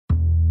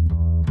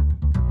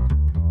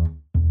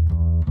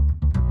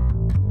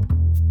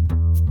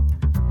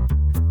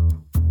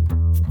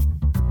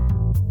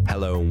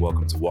Hello and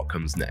welcome to What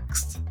Comes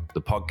Next,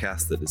 the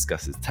podcast that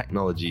discusses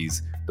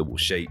technologies that will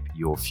shape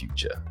your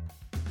future.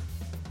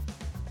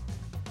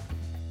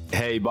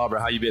 Hey Barbara,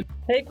 how you been?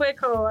 Hey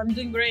Quaco, I'm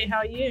doing great. How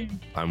are you?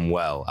 I'm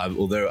well.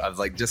 Although I've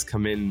just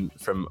come in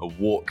from a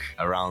walk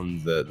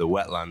around the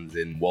wetlands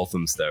in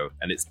Walthamstow,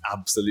 and it's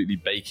absolutely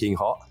baking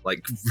hot,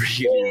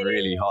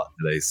 really hot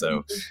today.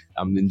 So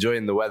I'm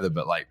enjoying the weather,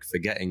 but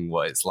forgetting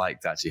what it's like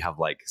to actually have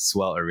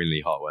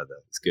swelteringly hot weather.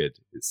 It's good.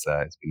 It's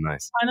been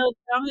nice. I know.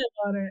 Tell me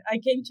about it. I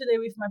came today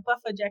with my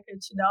puffer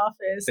jacket to the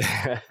office.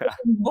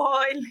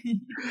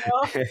 Boiling,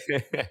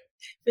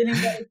 feeling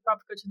very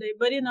tropical today.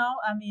 But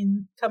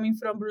coming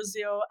from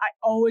Brazil, I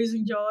always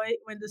enjoy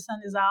when the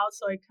sun is out,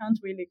 so I can't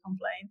really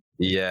complain.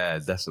 Yeah,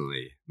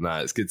 definitely. No,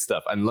 it's good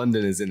stuff. And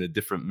London is in a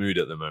different mood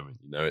at the moment.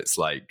 It's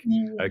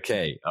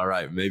okay, all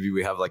right, maybe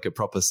we have a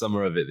proper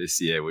summer of it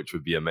this year, which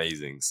would be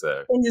amazing.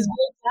 So and it's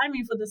good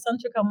timing for the sun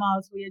to come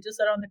out. We are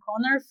just around the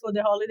corner for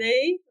the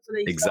holiday, for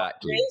the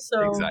exactly.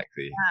 So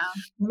exactly.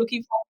 Yeah, I'm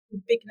looking forward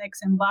to picnics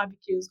and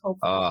barbecues.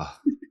 Hopefully.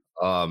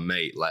 Oh,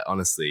 mate,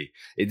 honestly,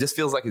 it just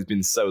feels like it's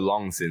been so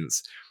long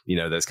since,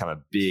 those kind of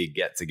big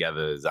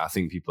get-togethers. I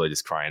think people are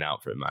just crying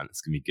out for it, man.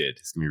 It's going to be good.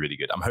 It's going to be really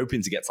good. I'm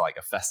hoping to get to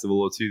a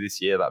festival or two this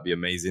year. That'd be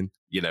amazing,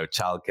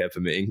 childcare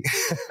permitting.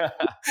 But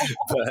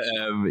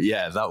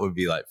that would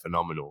be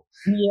phenomenal.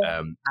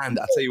 Yeah. And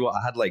I'll tell you what,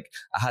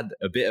 I had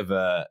a bit of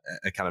a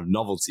kind of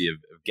novelty of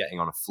getting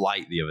on a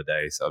flight the other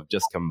day. So I've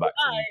just come back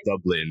from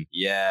Dublin.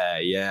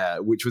 Yeah,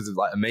 which was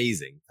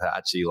amazing to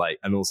actually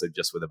and also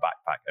just with a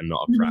backpack and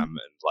not a pram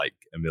and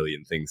a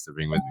million things to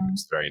bring with me, which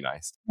is very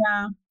nice.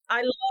 Yeah.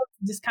 I love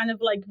this kind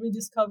of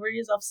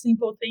rediscoveries of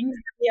simple things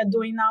that we are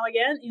doing now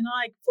again.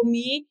 For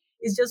me,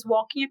 it's just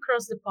walking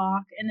across the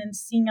park and then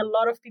seeing a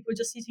lot of people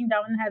just sitting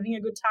down and having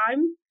a good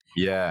time.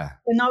 Yeah.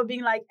 And not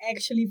being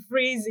actually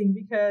freezing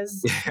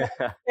because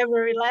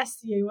February last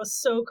year it was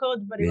so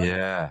cold, but it was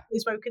a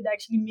place where we could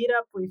actually meet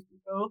up with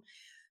people.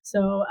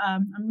 So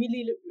I'm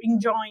really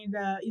enjoying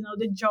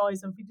the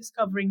joys of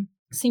rediscovering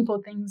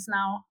simple things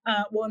now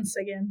once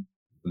again.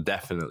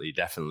 Definitely.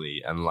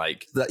 And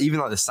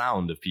even the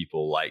sound of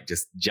people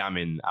just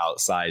jamming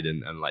outside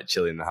and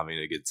chilling and having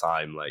a good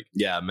time.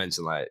 I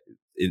mentioned I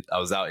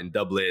was out in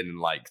Dublin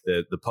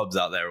and the pubs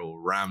out there are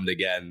all rammed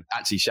again.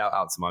 Actually, shout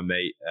out to my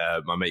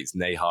mates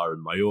Nehar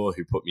and Mayor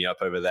who put me up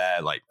over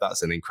there.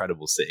 That's an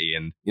incredible city,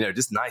 and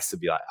just nice to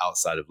be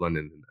outside of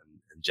London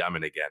and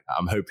jamming again.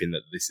 I'm hoping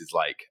that this is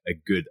a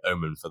good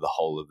omen for the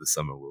whole of the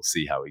summer. We'll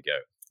see how we go.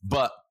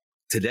 But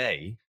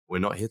today, we're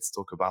not here to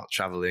talk about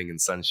traveling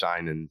and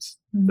sunshine and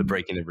the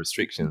breaking of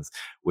restrictions.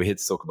 We're here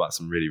to talk about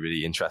some really,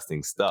 really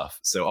interesting stuff.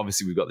 So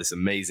obviously we've got this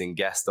amazing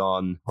guest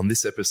on. On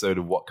this episode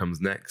of What Comes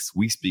Next,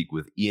 we speak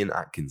with Ian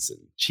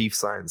Atkinson, Chief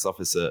Science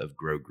Officer of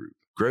Grow Group.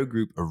 Grow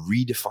Group are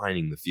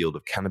redefining the field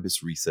of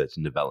cannabis research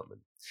and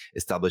development,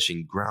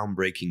 establishing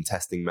groundbreaking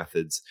testing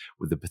methods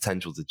with the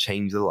potential to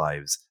change the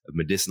lives of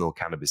medicinal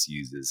cannabis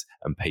users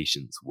and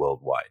patients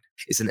worldwide.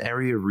 It's an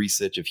area of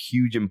research of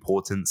huge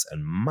importance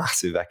and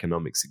massive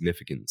economic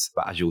significance,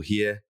 but as you'll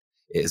hear,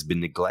 it has been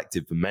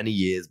neglected for many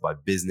years by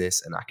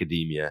business and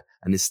academia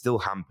and is still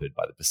hampered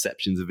by the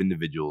perceptions of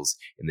individuals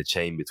in the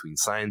chain between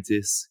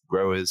scientists,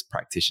 growers,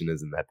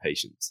 practitioners, and their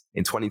patients.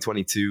 In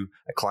 2022,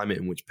 a climate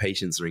in which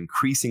patients are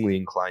increasingly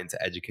inclined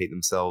to educate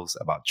themselves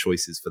about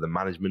choices for the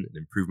management and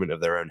improvement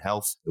of their own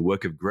health, the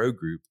work of Grow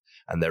Group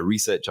and their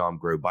research arm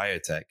Grow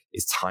Biotech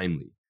is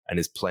timely and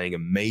is playing a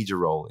major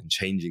role in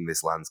changing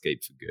this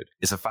landscape for good.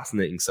 It's a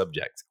fascinating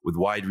subject with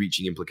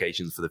wide-reaching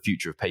implications for the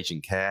future of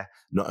patient care,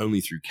 not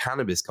only through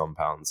cannabis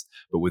compounds,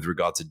 but with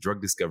regard to drug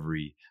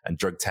discovery and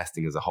drug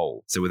testing as a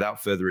whole. So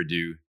without further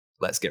ado,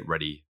 let's get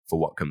ready for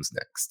what comes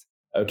next.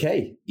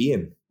 Okay,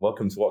 Ian,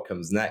 welcome to What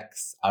Comes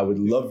Next. I would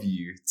love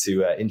you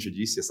to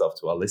introduce yourself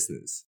to our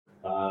listeners.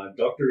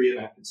 Dr.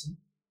 Ian Atkinson.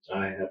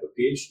 I have a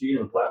PhD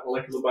in plant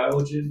molecular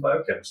biology and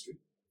biochemistry,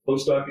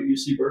 postdoc at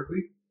UC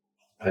Berkeley.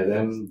 I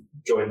then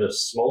joined a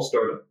small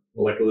startup,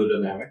 Molecular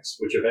Dynamics,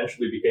 which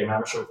eventually became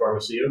Amersham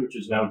Pharmacia, which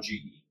is now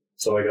GE.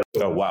 So I got...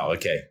 Oh, wow,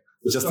 okay.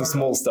 Just the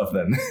small stuff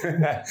then.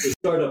 The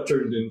startup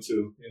turned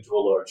into a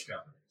large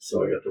company.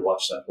 So I got to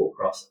watch that whole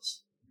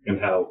process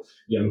and how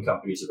young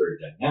companies are very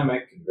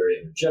dynamic and very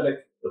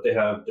energetic, but they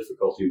have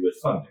difficulty with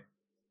funding.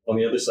 On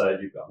the other side,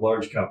 you've got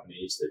large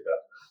companies. They've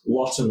got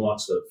lots and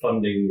lots of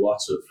funding,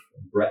 lots of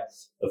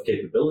breadth of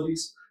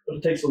capabilities, but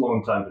it takes a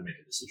long time to make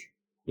a decision.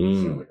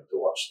 So I got to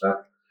watch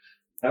that.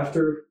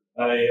 After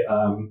I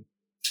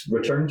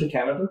returned to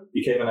Canada,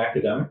 became an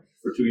academic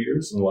for 2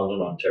 years in London,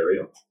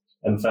 Ontario,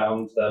 and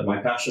found that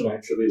my passion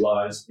actually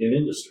lies in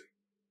industry.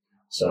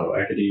 So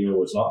academia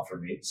was not for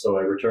me. So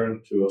I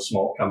returned to a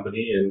small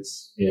company in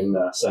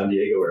San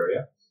Diego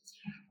area,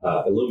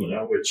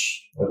 Illumina,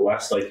 which at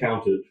last I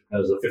counted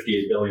has a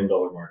 $58 billion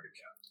market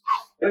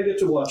cap. I get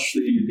to watch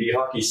the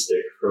hockey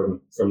stick from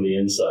the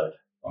inside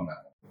on that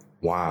one.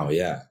 Wow,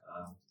 yeah.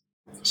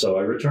 So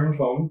I returned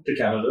home to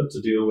Canada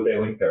to deal with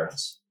ailing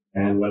parents.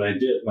 And when I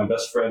did, my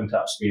best friend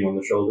taps me on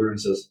the shoulder and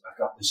says, I've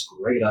got this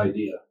great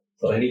idea,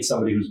 but I need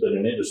somebody who's been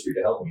in industry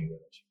to help me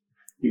with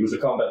it. He was a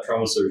combat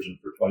trauma surgeon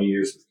for 20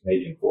 years with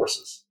Canadian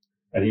Forces,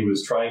 and he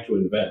was trying to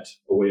invent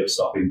a way of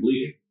stopping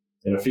bleeding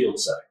in a field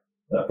setting.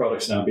 That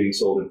product's now being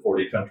sold in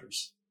 40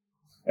 countries.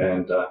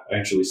 And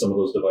actually, some of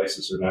those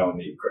devices are now in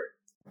the Ukraine.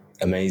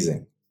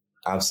 Amazing.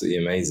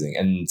 Absolutely amazing.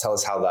 And tell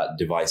us how that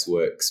device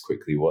works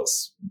quickly.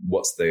 What's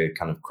the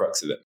kind of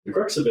crux of it? The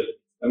crux of it,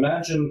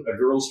 imagine a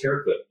girl's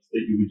hair clip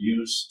that you would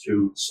use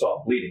to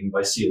stop bleeding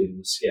by sealing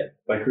the skin.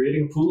 By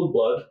creating a pool of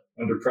blood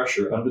under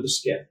pressure under the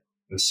skin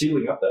and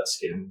sealing up that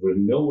skin with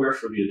nowhere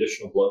for the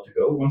additional blood to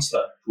go, once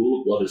that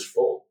pool of blood is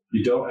full,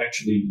 you don't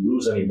actually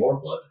lose any more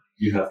blood.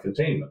 You have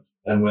containment.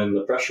 And when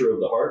the pressure of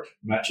the heart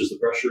matches the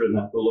pressure in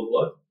that pool of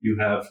blood,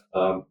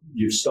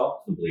 you've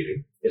stopped the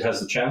bleeding. It has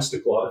the chance to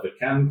clot if it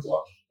can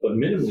clot, but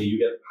minimally you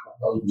get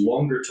a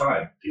longer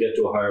time to get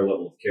to a higher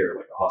level of care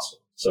like a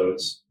hospital. So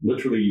it's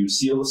literally you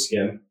seal the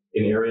skin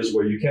in areas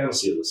where you can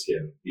seal the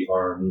skin, the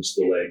arms,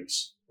 the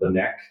legs, the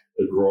neck,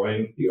 the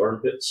groin, the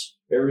armpits,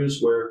 areas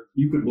where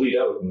you could bleed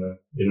out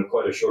in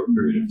quite a short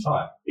period of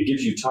time. It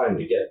gives you time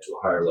to get to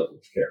a higher level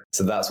of care.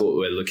 So that's what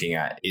we're looking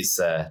at. It's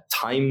a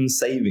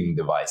time-saving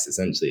device,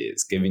 essentially.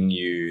 It's giving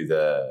you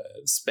the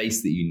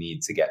space that you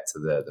need to get to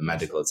the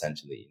medical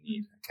attention that you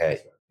need.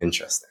 Okay,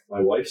 interesting.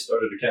 My wife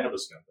started a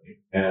cannabis company,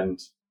 and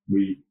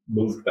we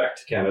moved back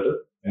to Canada.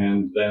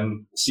 And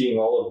then seeing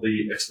all of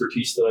the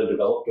expertise that I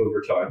developed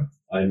over time,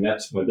 I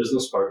met my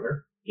business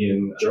partner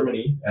in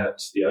Germany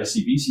at the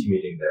ICBC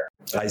meeting there.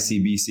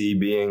 ICBC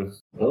being?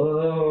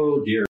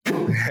 Oh, dear.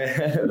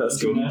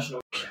 That's the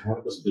National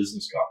Cannabis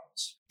Business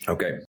Conference.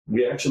 Okay.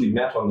 We actually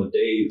met on the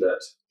day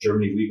that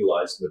Germany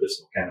legalized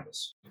medicinal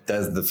cannabis.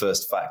 That's the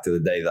first fact of the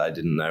day that I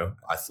didn't know.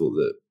 I thought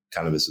that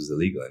cannabis was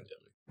illegal in Germany.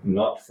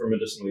 Not for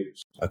medicinal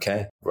use.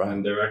 Okay, right.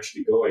 And they're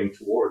actually going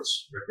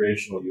towards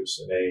recreational use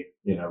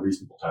in a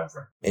reasonable time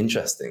frame.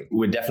 Interesting.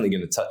 We're definitely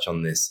going to touch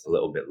on this a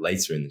little bit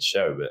later in the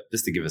show, but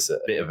just to give us a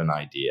bit of an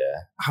idea,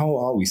 how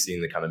are we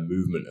seeing the kind of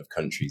movement of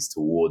countries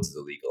towards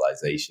the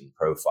legalization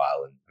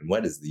profile, and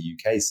where does the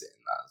UK sit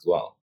in that as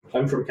well?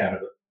 I'm from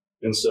Canada.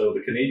 And so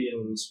the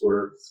Canadians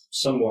were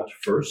somewhat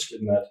first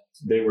in that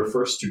they were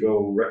first to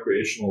go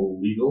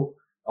recreational legal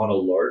on a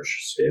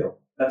large scale.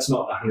 That's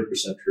not 100%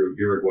 true.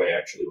 Uruguay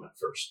actually went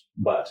first.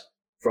 But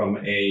from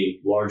a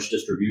large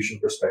distribution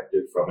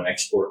perspective, from an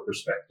export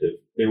perspective,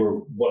 they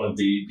were one of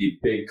the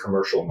big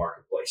commercial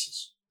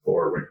marketplaces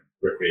for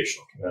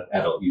recreational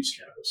adult use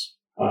cannabis.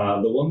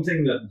 The one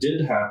thing that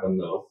did happen,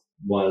 though,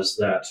 was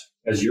that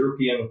as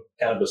European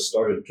cannabis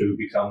started to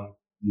become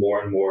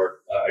more and more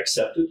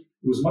accepted,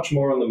 it was much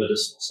more on the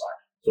medicinal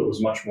side. So it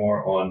was much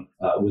more on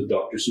with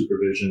doctor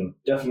supervision,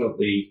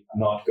 definitely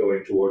not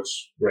going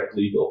towards rec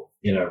legal,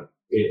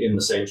 in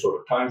the same sort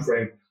of time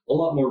frame, a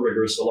lot more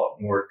rigorous, a lot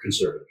more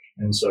conservative.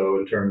 And so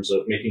in terms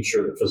of making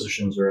sure that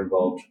physicians are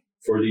involved,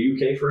 for the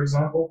UK, for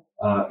example,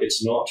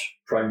 it's not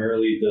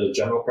primarily the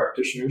general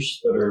practitioners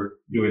that are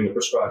doing the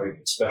prescribing,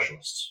 it's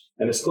specialists.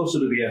 And it's closer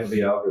to the end of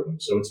the algorithm.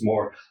 So it's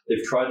more,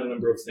 they've tried a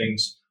number of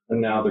things,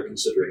 and now they're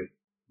considering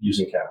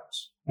using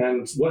cannabis.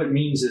 And what it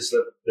means is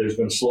that there's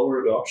been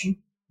slower adoption,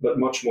 but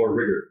much more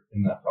rigor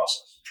in that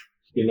process.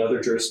 In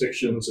other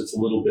jurisdictions, it's a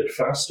little bit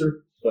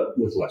faster, but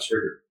with less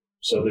rigor.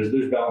 So there's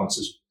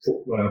balances,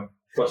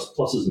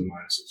 pluses and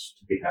minuses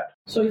to be had.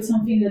 So it's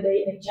something that the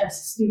NHS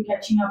is still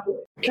catching up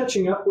with?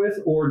 Catching up with,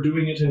 or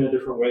doing it in a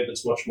different way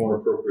that's much more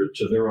appropriate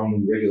to their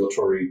own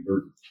regulatory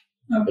burden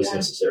as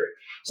necessary.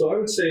 So I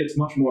would say it's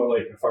much more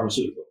like a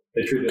pharmaceutical.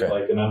 They treat it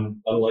like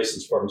an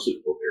unlicensed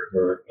pharmaceutical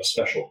here, or a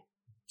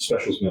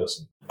specialist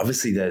medicine.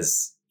 Obviously,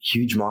 there's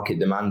huge market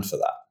demand for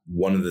that.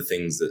 One of the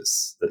things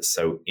that's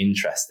so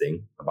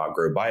interesting about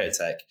Grow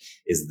Biotech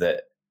is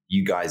that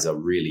you guys are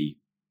really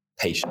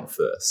patient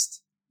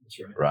first. That's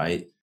right.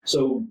 Right?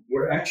 So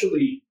we're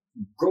actually,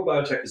 Grow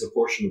Biotech is a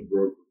portion of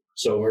Grow Group.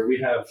 So where we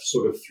have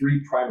sort of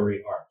three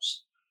primary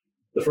arms.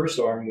 The first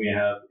arm we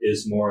have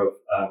is more of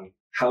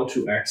how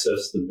to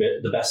access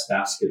the best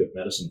basket of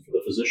medicine for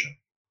the physician.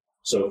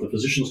 So if the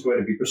physician is going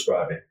to be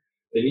prescribing,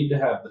 they need to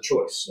have the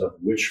choice of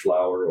which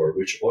flower or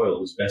which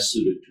oil is best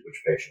suited to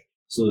which patient.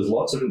 So there's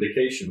lots of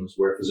indications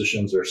where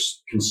physicians are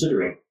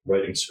considering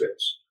writing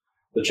scripts.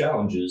 The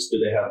challenge is, do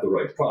they have the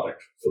right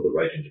product for the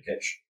right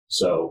indication?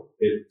 So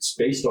it's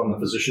based on the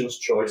physician's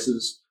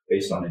choices,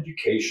 based on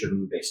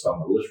education, based on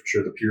the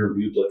literature, the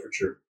peer-reviewed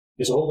literature.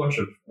 It's a whole bunch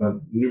of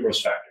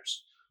numerous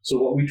factors. So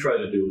what we try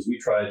to do is we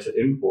try to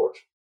import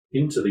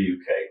into the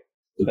UK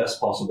the best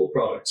possible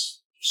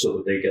products so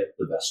that they get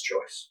the best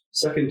choice.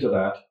 Second to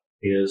that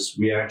is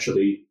we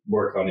actually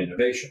work on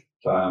innovation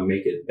to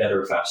make it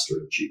better, faster,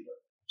 and cheaper.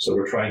 So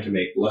we're trying to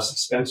make less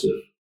expensive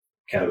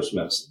cannabis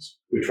medicines.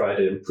 We try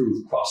to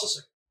improve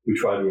processing. We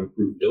try to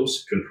improve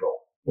dose control.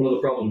 One of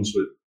the problems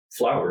with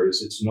flower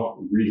is it's not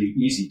really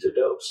easy to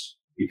dose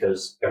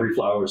because every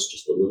flower is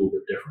just a little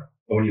bit different.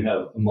 And when you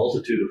have a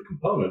multitude of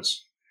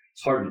components,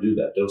 it's hard to do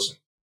that dosing.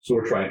 So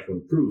we're trying to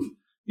improve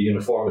the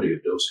uniformity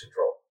of dose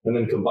control. And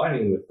then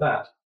combining with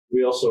that,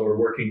 we also are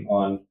working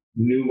on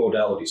new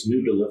modalities,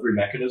 new delivery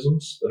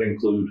mechanisms that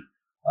include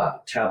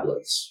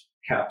tablets,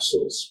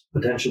 capsules,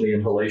 potentially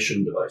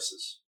inhalation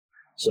devices.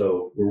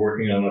 So we're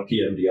working on a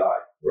PMDI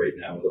right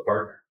now with a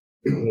partner,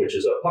 which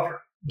is a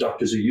puffer.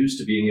 Doctors are used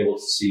to being able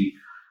to see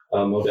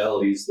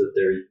modalities that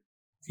they're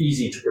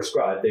easy to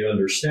prescribe. They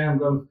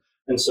understand them.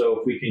 And so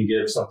if we can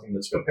give something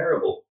that's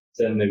comparable,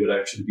 then they would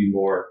actually be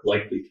more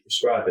likely to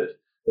prescribe it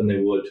than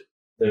they would.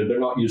 They're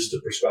not used to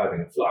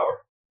prescribing a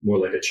flower, more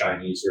like a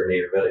Chinese or an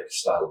Ayurvedic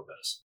style of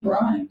medicine.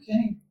 Right,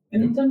 okay.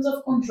 And in terms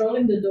of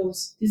controlling the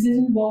dose, this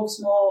involves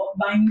more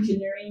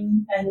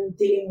bioengineering and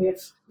dealing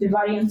with the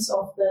variants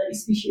of the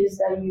species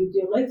that you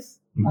deal with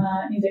in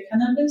the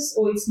cannabis,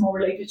 or it's more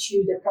related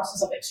to the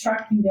process of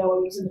extracting the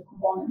oils and the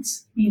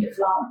components in the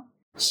flower?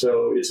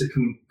 So it's a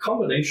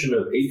combination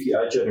of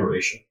API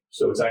generation.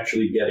 So it's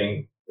actually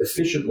getting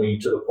efficiently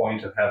to the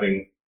point of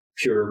having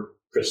pure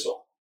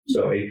crystal.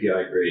 So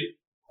API grade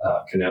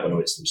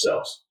cannabinoids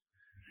themselves.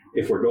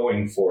 If we're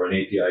going for an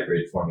API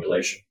grade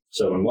formulation.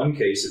 So in one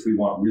case, if we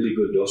want really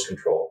good dose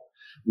control,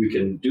 we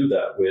can do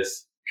that with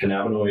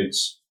cannabinoids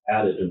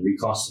added and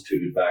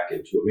reconstituted back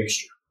into a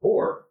mixture.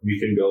 Or we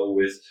can go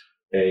with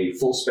a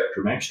full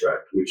spectrum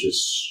extract, which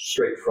is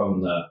straight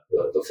from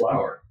the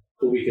flower.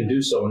 But we can do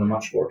so in a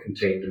much more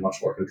contained and much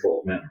more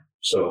controlled manner.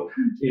 So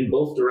in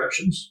both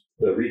directions,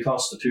 the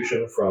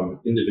reconstitution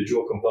from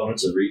individual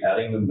components and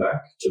re-adding them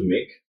back to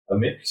make a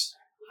mix,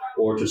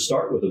 or to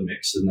start with a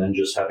mix and then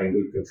just having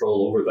good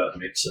control over that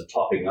mix and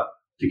topping up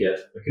to get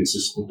a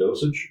consistent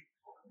dosage.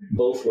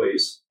 Both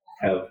ways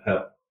have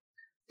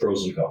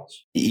pros and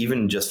cons.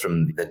 Even just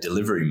from the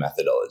delivery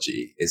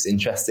methodology, it's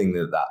interesting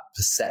that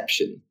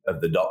perception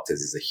of the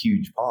doctors is a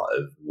huge part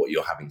of what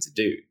you're having to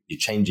do. You're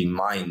changing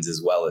minds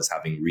as well as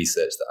having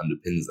research that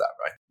underpins that,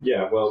 right?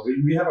 Yeah, well,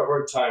 we have a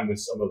hard time with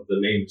some of the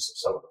names of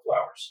some of the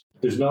flowers.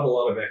 There's not a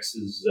lot of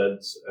X's,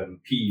 Z's,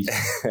 and P's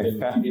in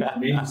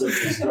names of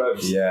these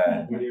drugs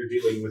when you're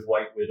dealing with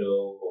White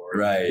Widow or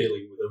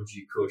dealing with OG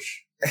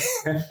Kush.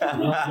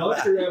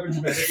 not your average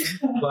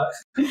medicine, but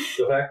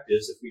the fact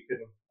is, if we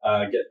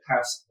can get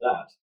past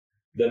that,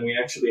 then we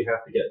actually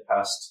have to get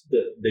past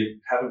that they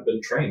haven't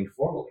been trained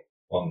formally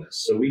on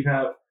this. So we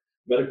have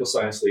medical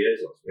science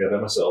liaisons. We have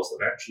MSLs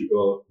that actually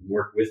go out and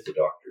work with the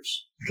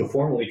doctors to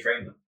formally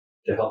train them,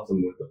 to help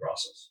them with the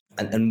process.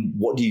 And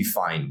what do you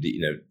find?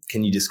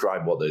 Can you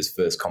describe what those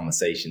first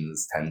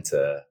conversations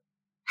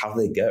how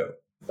they go?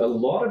 A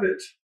lot of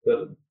it,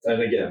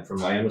 and again,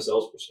 from my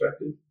MSL's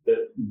perspective,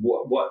 that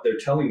what they're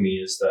telling me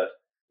is that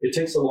it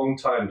takes a long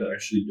time to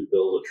actually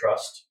build a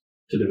trust,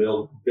 to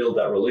build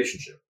that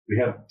relationship. We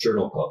have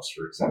journal clubs,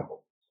 for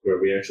example,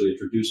 where we actually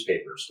introduce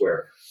papers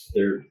where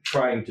they're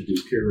trying to do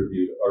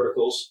peer-reviewed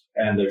articles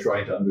and they're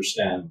trying to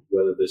understand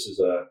whether this is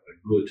a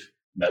good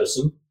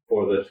medicine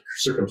for the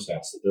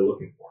circumstance that they're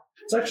looking for.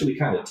 It's actually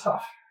kind of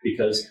tough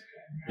because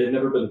they've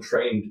never been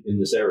trained in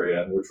this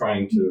area, and we're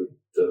trying to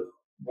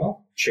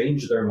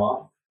change their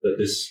mind that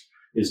this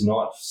is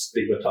not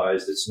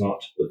stigmatized, it's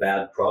not the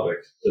bad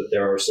product, that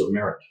there are some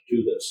merit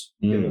to this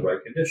in the right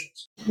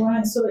conditions.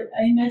 Right, so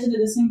I imagine at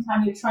the same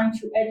time you're trying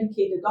to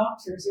educate the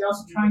doctors, you're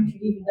also trying to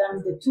give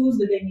them the tools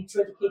that they need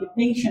to educate the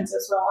patients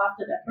as well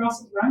after that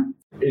process,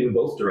 right? In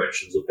both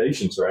directions, the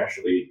patients are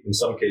actually, in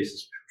some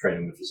cases,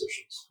 training the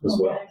physicians as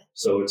well.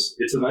 So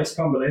it's a nice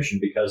combination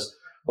because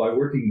by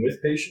working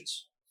with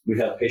patients, we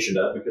have patient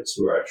advocates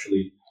who are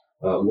actually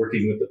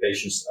working with the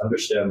patients to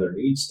understand their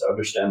needs, to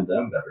understand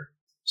them better,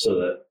 so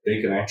that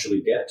they can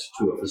actually get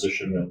to a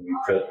physician and we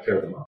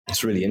pair them up.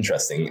 It's really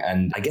interesting.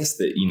 And I guess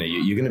that,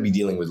 you're going to be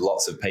dealing with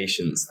lots of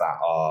patients that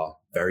are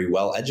very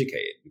well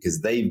educated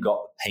because they've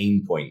got the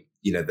pain point,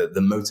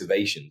 the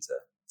motivation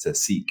to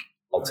seek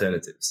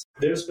alternatives.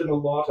 There's been a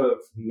lot of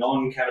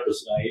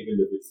non-cannabis naive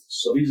individuals.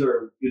 So these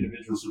are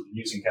individuals who've been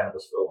using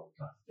cannabis for a long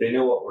time. They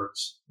know what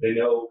works. They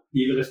know,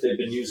 even if they've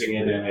been using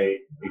it in a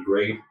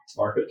gray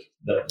market,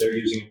 that they're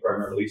using it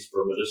primarily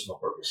for medicinal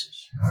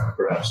purposes.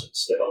 Perhaps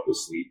it's to help with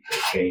sleep or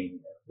pain,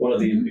 one of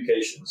the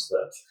indications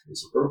that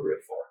is appropriate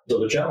for. So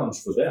the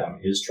challenge for them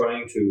is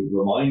trying to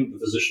remind the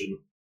physician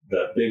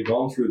that they've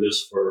gone through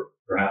this for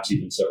perhaps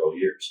even several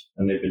years,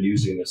 and they've been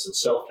using this in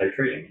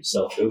self-titrating and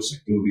self-dosing.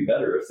 It would be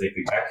better if they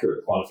could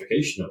accurate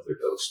quantification of their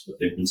dose, but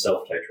they've been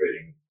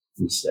self-titrating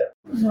instead.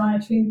 Right,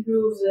 to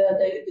improve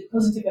the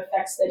positive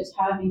effects that it's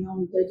having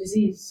on the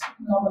disease.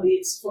 Normally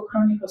it's for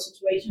chronic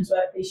situations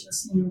where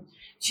patients need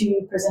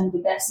to present the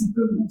best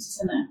improvements,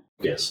 isn't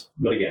it? Yes,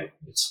 but again,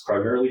 it's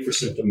primarily for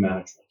symptom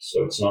management,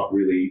 so it's not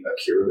really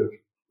a curative.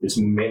 It's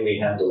mainly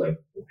handling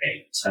the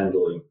pain. It's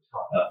handling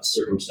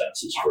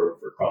circumstances for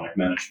chronic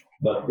management.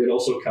 But it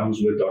also comes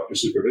with doctor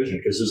supervision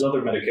because there's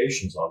other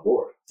medications on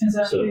board.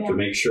 Exactly, so to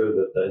make sure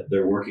that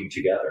they're working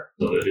together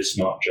so that it's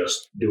not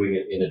just doing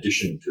it in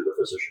addition to the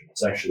physician.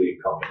 It's actually in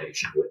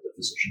combination with the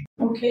physician.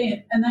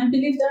 Okay, and I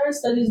believe there are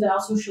studies that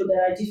also show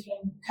there are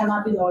different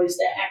cannabinoids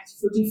that act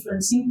for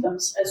different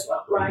symptoms as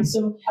well, right?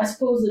 So I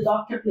suppose the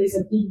doctor plays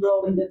a big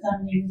role in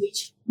determining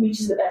which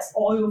is the best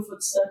oil for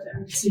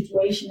certain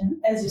situation.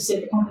 And as you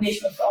said, the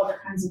combination of other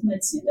kinds of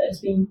medicine that is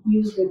being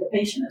used with the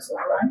patient as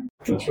well, right?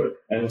 That's right.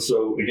 And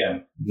so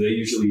again, they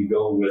usually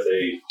go with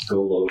a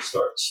go low,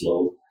 start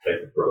slow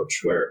type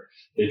approach where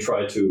they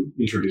try to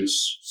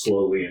introduce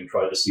slowly and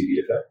try to see the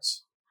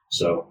effects.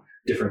 So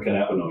different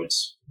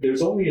cannabinoids.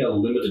 There's only a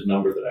limited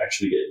number that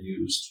actually get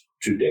used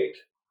to date,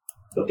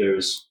 but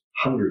there's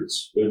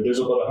hundreds. There's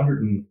about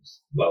 100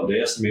 they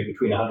estimate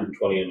between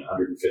 120 and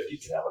 150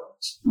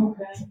 cannabinoids.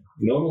 Okay.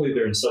 Normally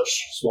they're in such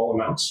small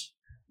amounts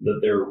that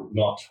they're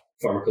not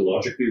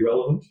pharmacologically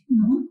relevant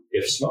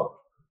if smoked.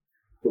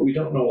 But we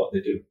don't know what they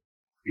do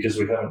because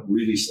we haven't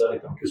really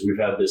studied them, because we've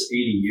had this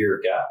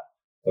 80-year gap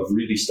of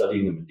really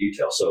studying them in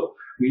detail. So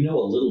we know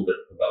a little bit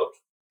about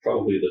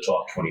probably the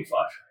top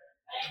 25.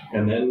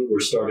 And then we're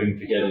starting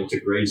to get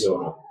into gray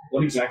zone of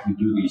what exactly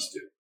do these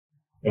do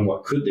and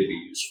what could they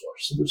be used for.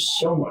 So there's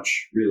so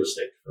much real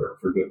estate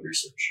for good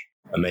research.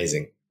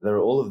 Amazing. There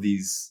are all of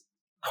these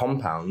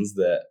compounds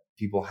that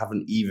people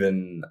haven't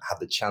even had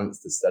the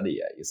chance to study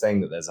yet. You're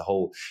saying that there's a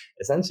whole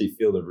essentially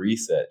field of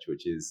research,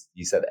 which is,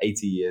 you said,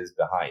 80 years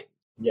behind.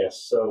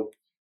 Yes. So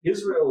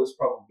Israel is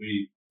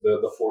probably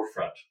the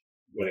forefront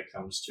when it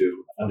comes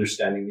to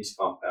understanding these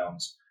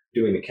compounds,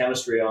 doing the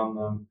chemistry on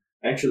them,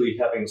 actually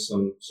having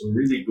some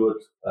really good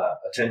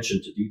attention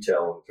to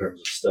detail in terms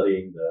of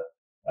studying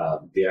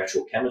the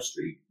actual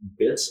chemistry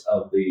bits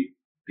of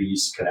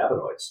these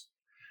cannabinoids.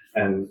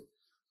 And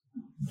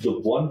the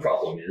one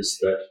problem is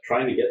that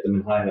trying to get them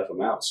in high enough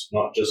amounts,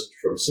 not just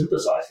from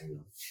synthesizing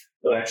them,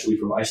 but actually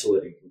from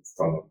isolating them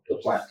from the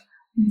plant,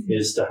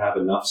 is to have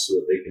enough so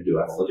that they can do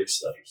analytic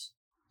studies,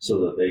 so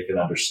that they can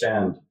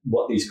understand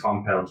what these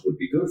compounds would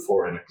be good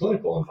for in a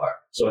clinical environment.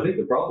 So I think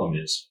the problem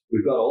is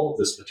we've got all of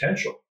this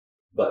potential,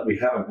 but we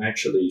haven't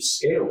actually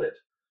scaled it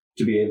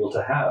to be able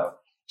to have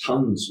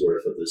tons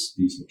worth of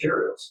these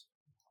materials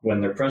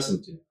when they're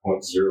present in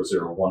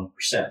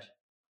 0.001%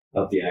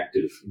 of the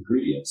active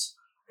ingredients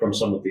from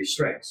some of these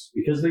strains,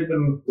 because they've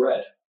been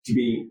bred to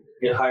be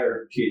in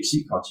higher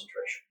THC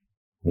concentration.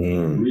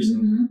 The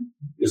reason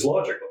is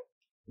logical.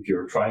 If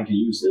you're trying to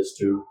use this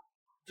to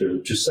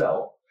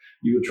sell,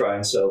 you would try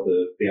and sell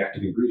the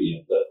active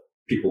ingredient that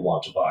people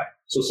want to buy.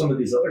 So some of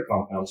these other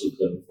compounds have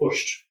been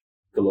pushed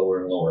to lower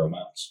and lower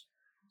amounts.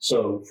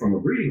 So from a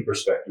breeding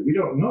perspective, we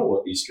don't know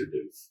what these could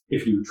do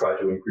if you try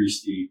to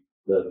increase the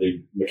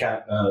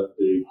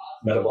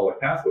metabolic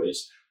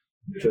pathways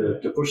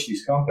to push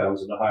these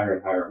compounds into higher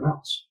and higher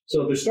amounts.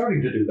 So they're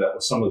starting to do that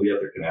with some of the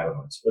other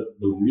cannabinoids, but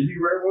the really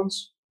rare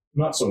ones,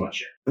 not so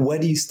much yet. Where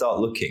do you start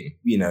looking?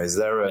 Is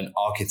there an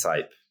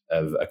archetype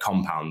of a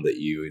compound that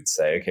you would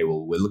say, okay,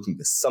 well, we're looking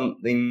for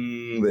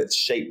something that's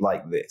shaped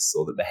like this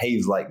or that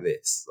behaves like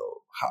this?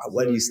 Or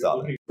where do you start?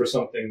 Looking for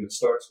something that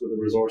starts with a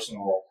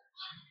resorcinol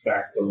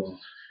backbone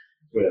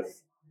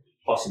with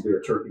possibly a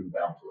terpene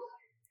bound to it.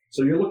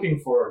 So you're looking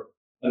for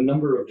a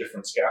number of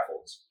different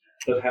scaffolds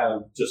that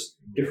have just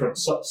different,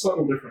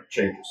 subtle different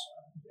changes.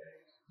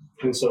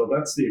 And so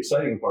that's the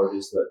exciting part,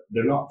 is that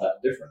they're not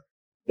that different.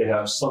 They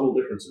have subtle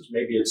differences.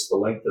 Maybe it's the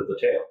length of the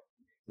tail.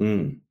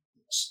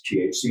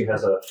 THC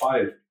has a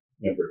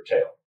 5-membered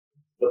tail,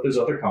 but there's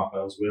other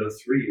compounds with a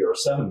 3 or a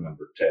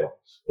 7-membered tail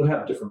that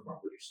have different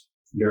properties.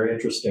 Very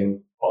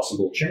interesting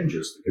possible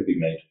changes that could be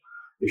made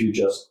if you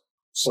just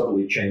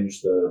subtly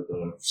change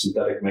the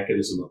synthetic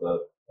mechanism of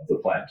the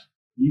plant.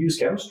 You use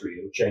chemistry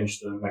and change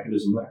the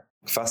mechanism there.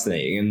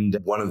 Fascinating. And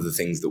one of the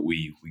things that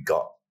we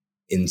got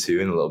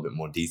into in a little bit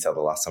more detail the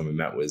last time we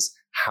met was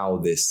how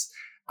this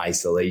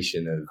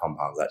isolation of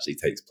compounds actually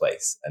takes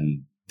place.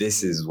 And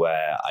this is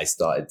where I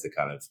started to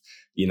kind of,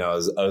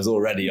 I was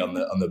already on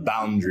the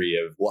boundary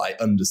of what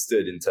I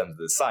understood in terms of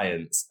the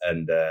science.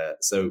 And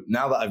so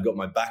now that I've got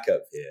my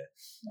backup here,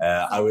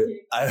 I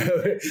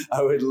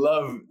would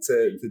love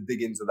to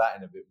dig into that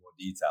in a bit more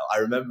detail. I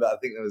remember, I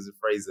think there was a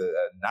phrase, a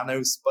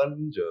nano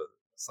sponge or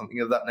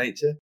something of that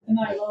nature.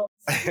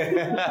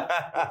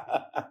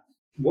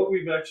 What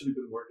we've actually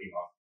been working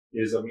on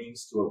is a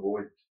means to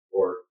avoid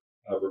or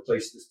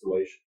replace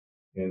distillation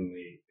in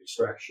the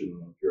extraction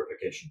and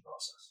purification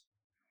process.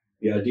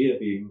 The idea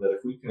being that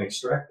if we can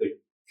extract the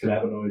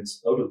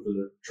cannabinoids out of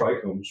the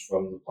trichomes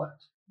from the plant,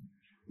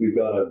 we've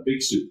got a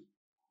big soup.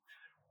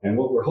 And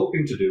what we're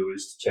hoping to do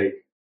is to take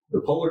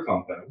the polar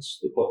compounds,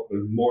 the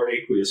more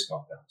aqueous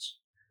compounds,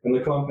 and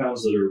the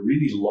compounds that are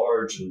really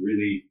large and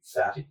really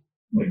fatty,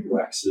 like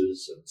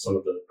waxes and some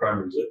of the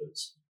primary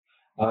lipids.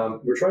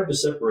 We're trying to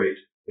separate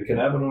the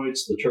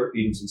cannabinoids, the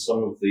terpenes, and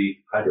some of the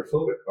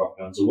hydrophobic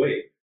compounds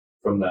away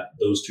from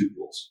those two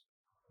pools.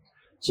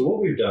 So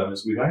what we've done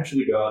is we've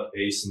actually got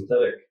a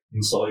synthetic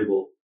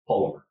insoluble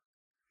polymer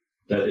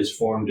that is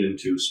formed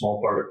into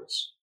small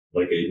particles,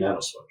 like a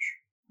nanosponge.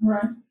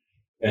 Right.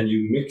 And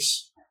you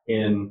mix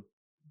in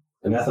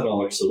an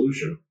ethanolic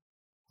solution,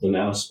 the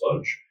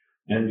nanosponge,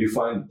 and you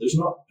find there's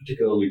not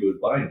particularly good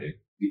binding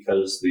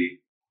because the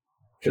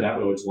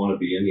cannabinoids want to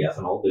be in the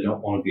ethanol, they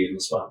don't want to be in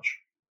the sponge.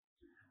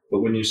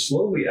 But when you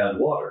slowly add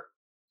water,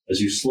 as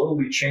you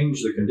slowly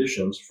change the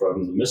conditions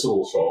from the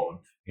miscible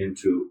solvent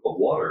into a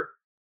water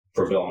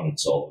predominant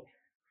solvent,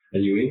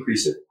 and you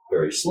increase it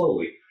very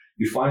slowly,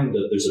 you find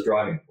that there's a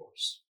driving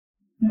force.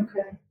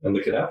 Okay. And the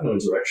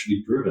cannabinoids are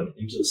actually driven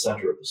into the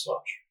center of the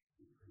sponge.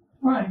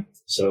 Right.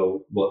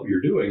 So what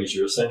you're doing is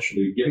you're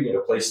essentially giving it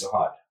a place to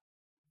hide.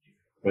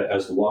 But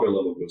as the water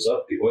level goes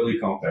up, the oily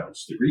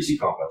compounds, the greasy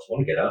compounds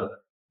want to get out of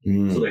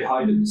there. So they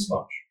hide in the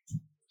sponge.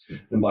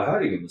 And by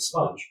hiding in the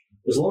sponge,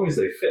 as long as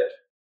they fit,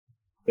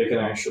 they can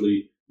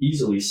actually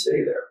easily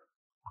stay there.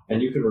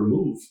 And you can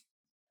remove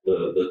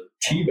the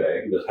tea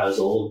bag that has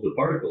all of the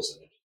particles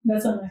in it.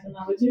 That's a nice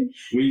analogy.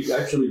 We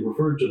actually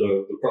referred to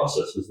the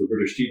process as the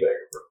British tea bag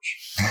approach.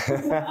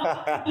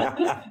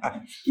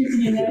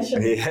 Keeping it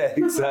natural. Yeah,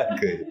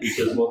 exactly.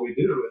 Because what we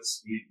do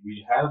is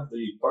we have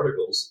the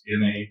particles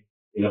in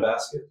a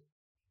basket,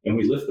 and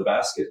we lift the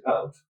basket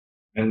out,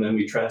 and then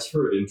we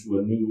transfer it into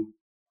a new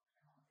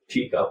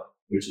teacup,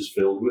 which is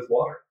filled with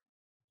water.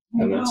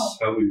 And that's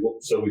how we've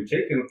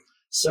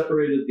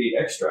separated the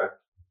extract,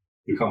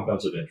 the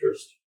compounds of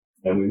interest,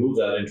 and we move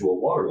that into a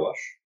water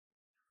wash,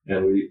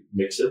 and we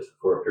mix it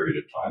for a period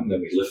of time.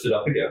 Then we lift it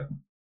up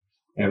again,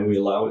 and we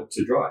allow it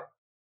to dry.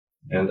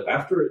 And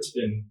after it's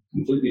been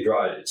completely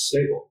dried, it's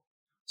stable.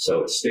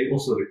 So it's stable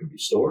so that it can be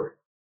stored.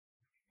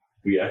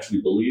 We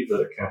actually believe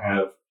that it can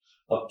have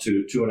up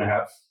to 2 to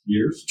 2.5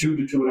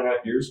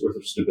 years worth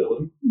of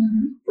stability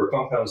for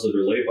compounds that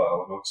are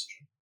labile in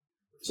oxygen.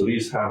 So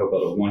these have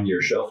about a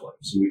 1-year shelf life.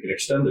 So we can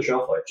extend the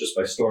shelf life just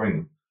by storing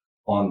them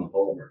on the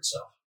polymer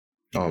itself.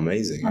 Oh,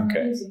 amazing.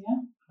 Okay. Amazing,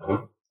 yeah.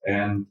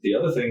 And the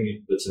other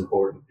thing that's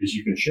important is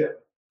you can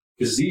ship,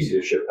 because it's easy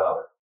to ship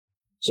powder.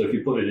 So if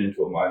you put it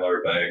into a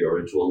Mylar bag or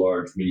into a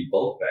large mini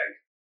bulk bag,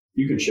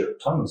 you can ship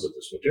tons of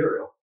this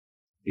material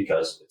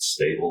because it's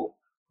stable.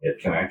 It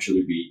can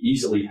actually be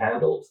easily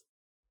handled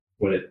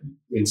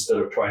instead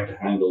of trying to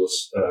handle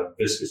a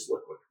viscous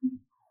liquid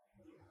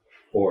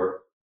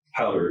or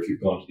powder if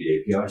you've gone to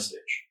the API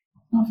stage.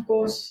 Of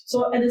course.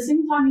 So at the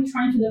same time, you're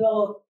trying to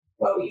develop,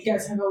 well, you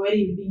guys have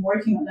already been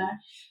working on that,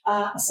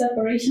 a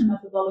separation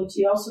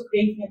methodology, also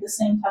creating at the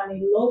same time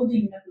a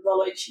loading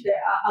methodology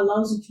that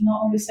allows you to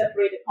not only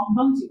separate the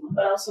compounds you want,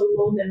 but also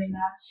load them in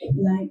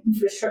an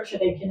infrastructure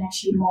that you can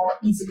actually more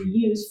easily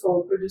use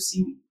for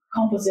producing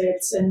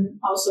composites and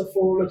also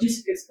for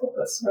logistics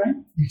purpose, right?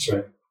 That's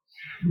right.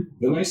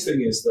 The nice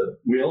thing is that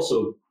we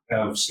also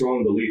have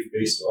strong belief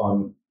based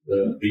on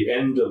the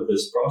end of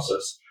this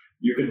process.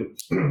 You can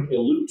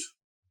elute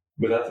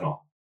with ethanol.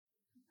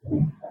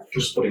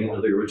 Just putting it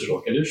into the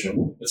original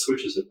condition, it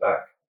switches it back.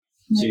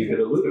 So you could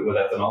elute it with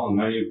ethanol, and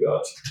now you've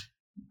got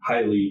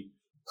highly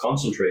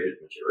concentrated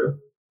material.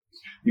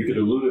 You could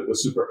elute it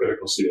with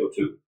supercritical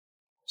CO2.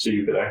 So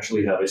you could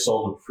actually have a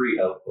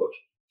solvent-free output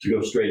to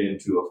go straight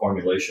into a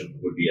formulation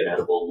that would be an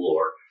edible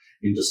or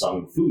into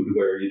some food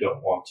where you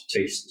don't want to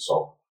taste the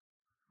solvent.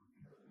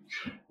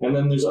 And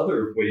then there's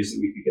other ways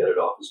that we could get it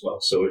off as well.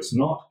 So it's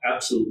not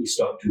absolutely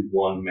stuck to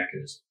one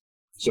mechanism.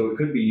 So it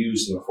could be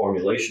used in a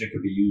formulation. It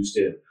could be used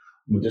in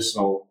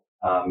medicinal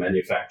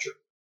manufacture.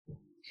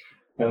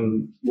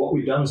 And what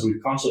we've done is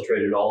we've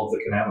concentrated all of the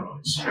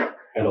cannabinoids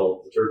and all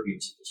of the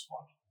terpenes at this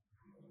point.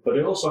 But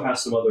it also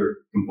has some other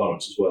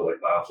components as well,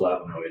 like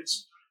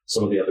bioflavonoids.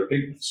 Some of the other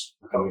pigments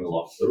are coming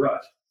along to the right.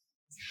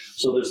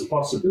 So there's a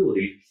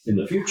possibility in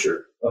the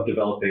future of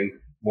developing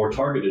more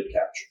targeted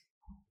capture.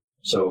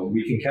 So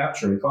we can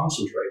capture and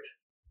concentrate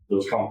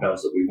those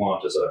compounds that we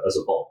want as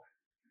a bulk.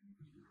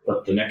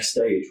 But the next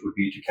stage would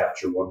be to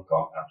capture one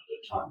compound at a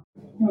time.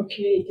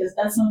 Okay, because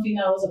that's something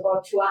I was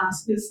about to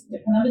ask, because the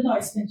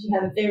cannabinoids tend to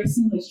have very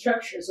similar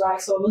structures, right?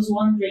 So I was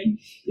wondering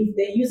if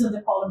the use of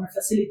the polymer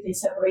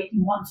facilitates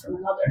separating one from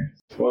another.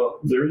 Well,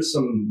 there is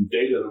some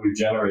data that we've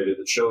generated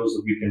that shows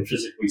that we can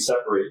physically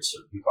separate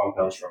certain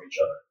compounds from each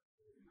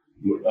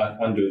other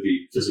under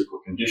the physical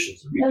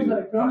conditions that we do. That's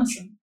very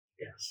promising.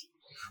 Yes.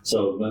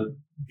 So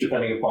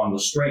depending upon the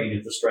strain,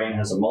 if the strain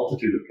has a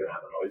multitude of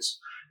cannabinoids,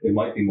 it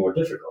might be more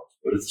difficult.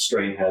 But if the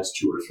strain has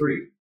 2 or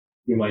 3,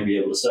 you might be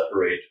able to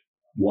separate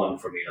one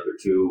from the other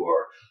 2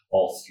 or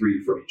all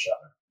 3 from each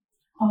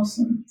other.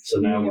 Awesome. So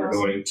now we're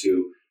going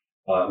to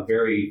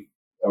very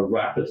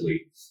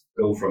rapidly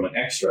go from an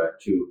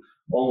extract to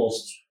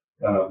almost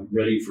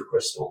ready for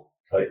crystal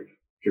type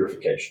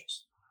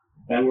purifications.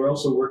 And we're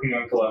also working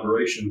on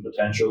collaboration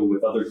potential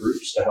with other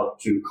groups to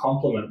help to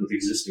complement with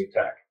existing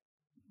tech.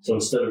 So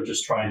instead of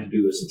just trying to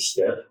do this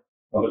instead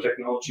of a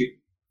technology,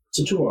 it's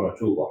a tool in a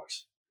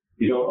toolbox.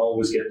 You don't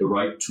always get the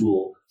right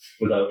tool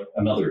without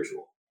another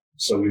tool.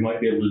 So we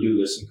might be able to do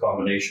this in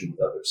combination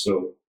with others.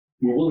 So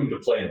we're willing to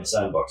play in the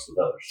sandbox with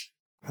others.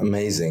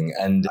 Amazing.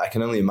 And I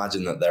can only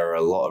imagine that there are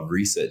a lot of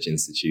research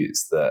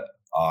institutes that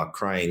are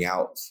crying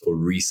out for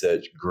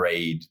research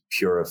grade,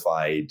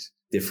 purified,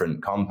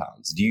 different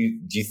compounds. Do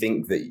you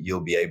think that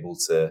you'll be able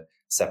to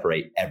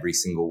separate every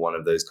single one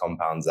of those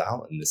compounds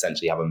out and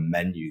essentially have a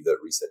menu that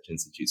research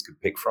institutes could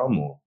pick from?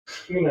 Or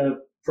in a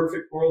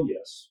perfect world,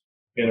 yes.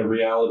 In a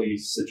reality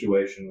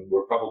situation,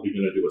 we're probably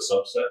going to do a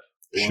subset,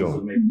 the ones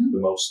that make the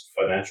most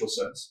financial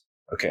sense.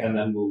 Okay. And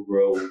then we'll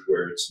grow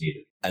where it's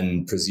needed.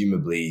 And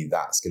presumably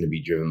that's going to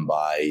be driven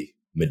by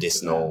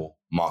medicinal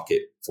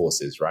market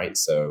forces, right?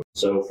 So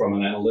from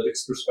an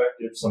analytics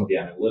perspective, some of the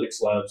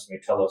analytics labs may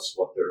tell us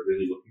what they're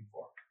really looking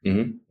for.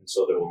 And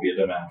so there will be a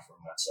demand from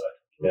that side.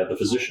 Yeah, the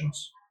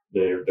physicians,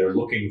 they're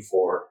looking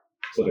for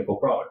clinical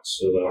products,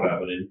 so they'll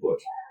have an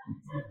input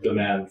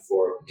demand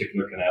for a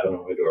particular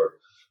cannabinoid or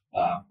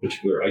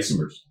particular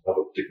isomers of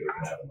a particular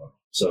cannabinoid.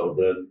 So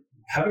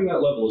having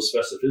that level of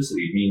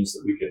specificity means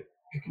that we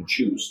can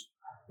choose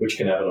which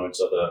cannabinoids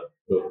are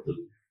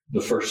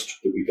the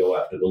first that we go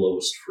after, the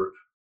lowest fruit.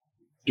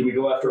 Do we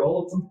go after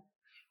all of them?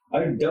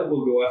 I doubt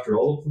we'll go after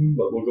all of them,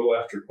 but we'll go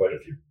after quite a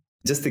few.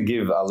 Just to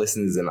give our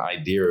listeners an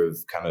idea of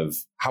kind of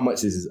how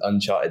much this is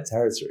uncharted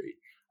territory,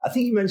 I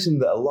think you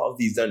mentioned that a lot of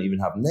these don't even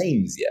have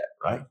names yet,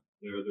 right?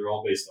 They're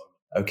all based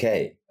on.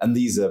 Okay. And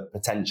these are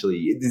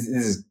potentially, this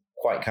is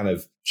quite kind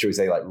of, should we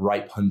say, like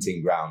ripe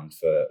hunting ground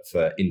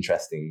for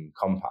interesting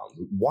compounds.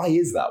 Why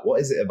is that?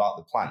 What is it about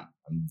the plant?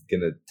 I'm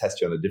going to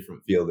test you on a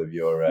different field of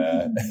your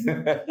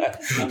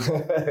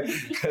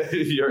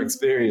your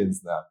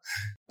experience now.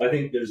 I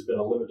think there's been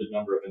a limited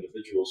number of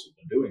individuals who've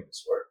been doing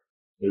this work.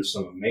 There's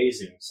some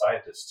amazing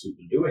scientists who've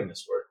been doing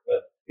this work,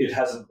 but it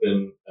hasn't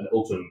been an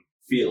open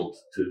field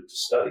to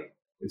study.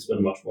 It's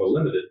been much more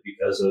limited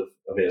because of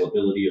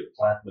availability of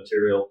plant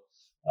material,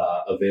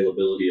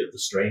 availability of the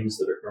strains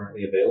that are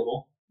currently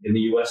available. In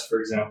the US, for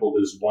example,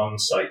 there's one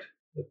site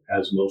that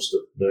has most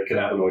of the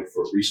cannabinoid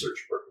for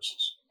research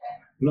purposes.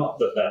 Not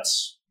that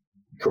that's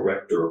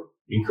correct or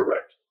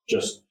incorrect,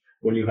 just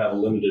when you have a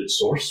limited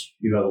source,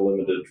 you have a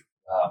limited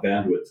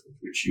bandwidth with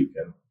which you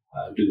can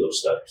do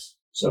those studies.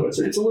 So it's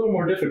a little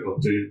more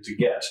difficult to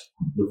get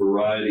the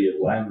variety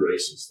of land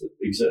races that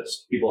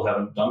exist. People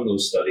haven't done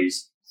those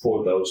studies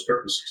for those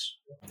purposes.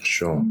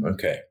 Sure.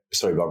 Okay.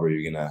 Sorry, Barbara,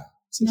 you're going to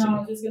say something?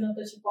 No, I'm just going to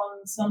touch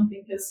upon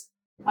something because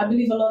I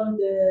believe a lot of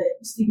the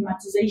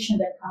stigmatization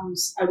that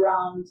comes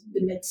around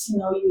the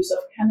medicinal use of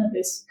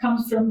cannabis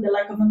comes from the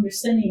lack of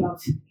understanding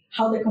of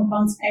how the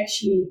compounds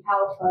actually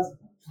help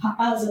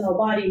us in our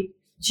body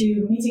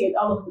to mitigate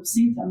all of the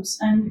symptoms.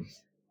 And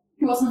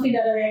it was something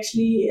that I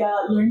actually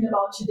learned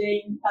about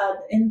today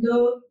in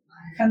the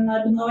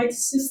endocannabinoid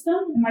system.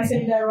 Am I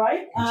saying that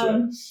right?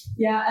 And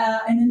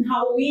then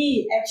how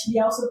we actually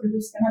also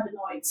produce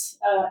cannabinoids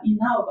in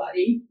our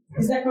body.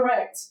 Is that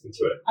correct?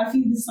 That's right. I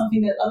think this is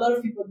something that a lot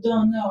of people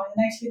don't know.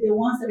 And actually, the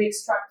ones that we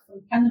extract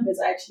from cannabis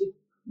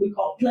we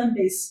call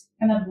plant-based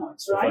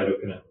cannabinoids, right? The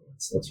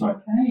phytocannabinoids, that's right.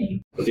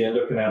 Okay. But the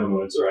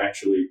endocannabinoids are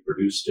actually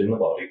produced in the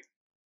body.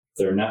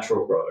 They're a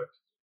natural product.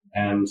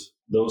 And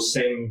those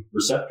same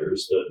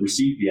receptors that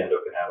receive the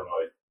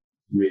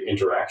endocannabinoid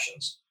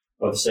interactions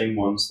are the same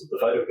ones that the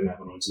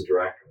phytocannabinoids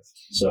interact with.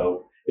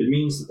 So it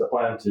means that the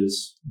plant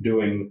is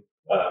doing,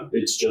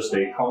 it's just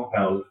a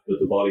compound that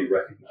the body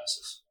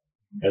recognizes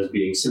as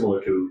being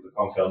similar to the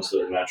compounds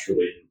that are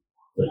naturally,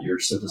 that you're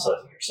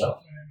synthesizing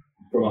yourself.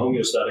 From a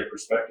homeostatic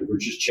perspective, we're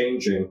just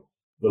changing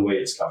the way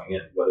it's coming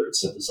in, whether it's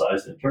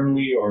synthesized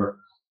internally or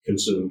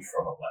consumed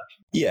from a plant.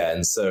 Yeah,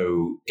 and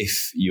so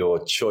if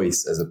your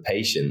choice as a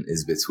patient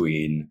is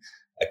between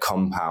a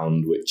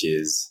compound which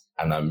is,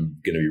 and I'm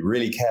going to be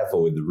really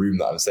careful with the room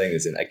that I'm saying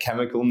this in, a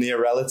chemical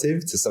near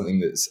relative to something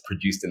that's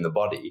produced in the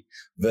body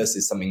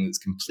versus something that's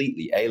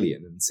completely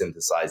alien and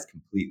synthesized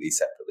completely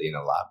separately in a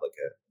lab, like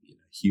a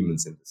human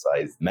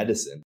synthesized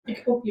medicine.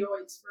 Like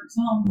opioids, for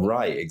example.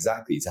 Right,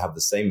 exactly, to have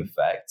the same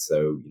effect.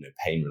 So,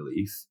 pain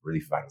relief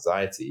of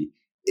anxiety.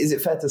 Is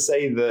it fair to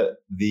say that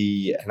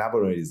the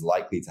cannabinoid is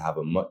likely to have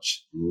a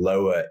much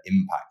lower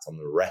impact on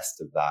the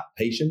rest of that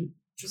patient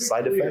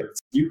side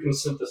effects? You can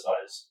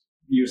synthesize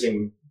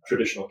using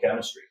traditional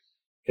chemistry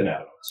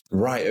cannabinoids.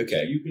 Right,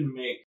 okay. So you can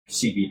make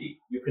CBD,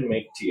 you can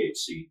make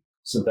THC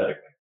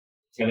synthetically,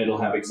 and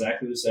it'll have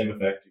exactly the same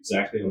effect,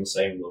 exactly on the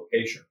same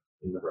location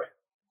in the brain.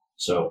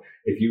 So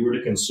if you were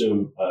to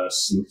consume a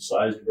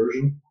synthesized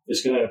version,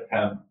 it's going to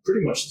have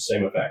pretty much the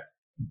same effect.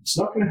 It's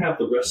not going to have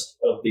the rest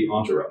of the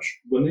entourage.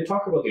 When they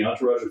talk about the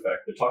entourage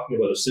effect, they're talking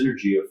about a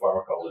synergy of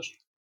pharmacology,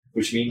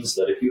 which means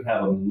that if you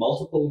have a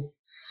multiple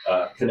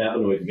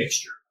cannabinoid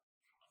mixture,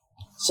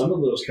 some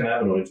of those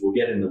cannabinoids will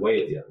get in the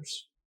way of the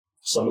others.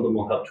 Some of them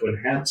will help to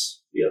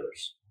enhance the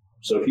others.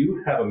 So if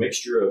you have a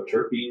mixture of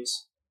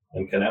terpenes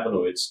and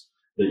cannabinoids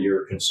that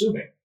you're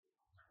consuming,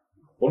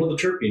 one of the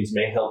terpenes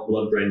may help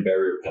blood-brain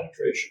barrier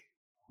penetration.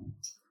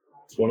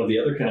 One of the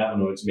other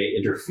cannabinoids may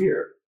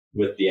interfere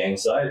with the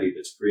anxiety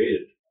that's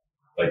created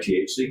by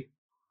THC.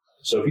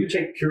 So if you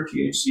take pure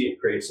THC, it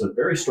creates a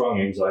very strong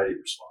anxiety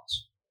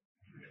response.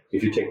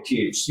 If you take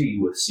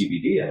THC with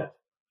CBD in it,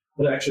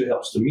 it actually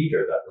helps to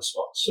meter that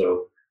response.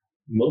 So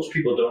most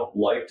people don't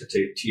like to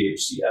take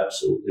THC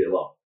absolutely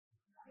alone.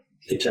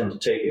 They tend to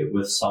take it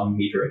with some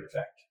metering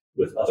effect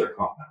with other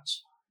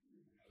compounds.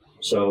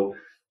 So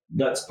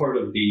that's part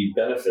of the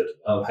benefit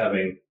of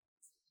having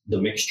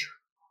the mixture.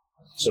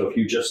 So if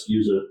you just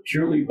use a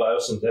purely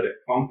biosynthetic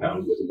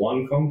compound with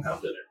one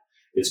compound in it,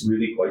 it's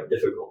really quite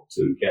difficult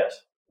to get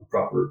a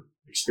proper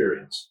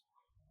experience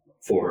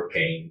for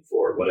pain,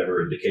 for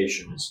whatever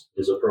indication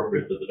is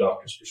appropriate that the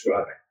doctor's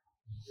prescribing,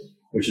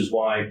 which is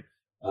why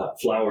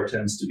flower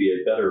tends to be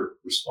a better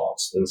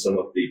response than some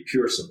of the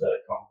pure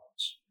synthetic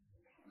compounds.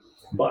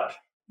 But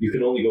you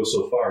can only go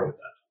so far with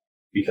that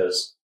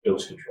because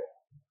dose control.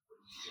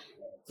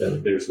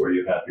 Then there's where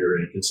you have your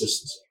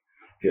inconsistency.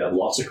 If you have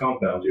lots of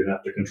compounds, you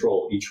have to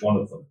control each one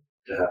of them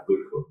to have good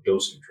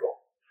dose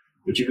control.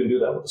 But you can do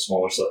that with a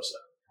smaller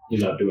subset.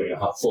 You're not doing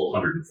a full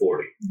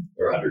 140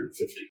 or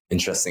 150.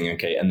 Interesting.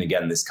 Okay. And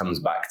again, this comes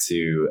back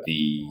to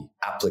the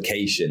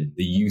application,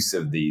 the use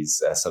of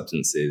these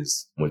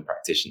substances with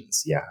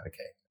practitioners. Yeah. Okay.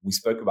 We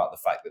spoke about the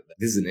fact that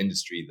this is an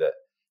industry that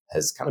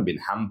has kind of been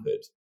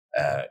hampered.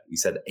 You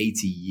said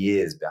 80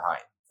 years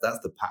behind. That's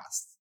the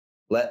past.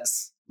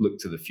 Let's look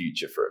to the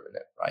future for a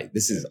minute, right?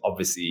 This is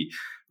obviously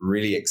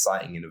really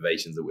exciting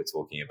innovations that we're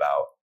talking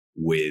about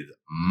with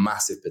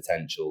massive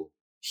potential,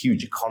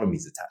 huge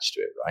economies attached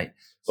to it, right?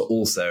 But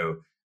also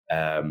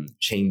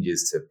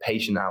changes to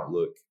patient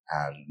outlook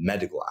and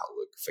medical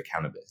outlook for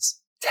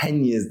cannabis.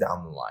 10 years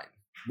down the line,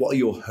 what are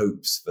your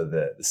hopes for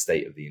the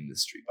state of the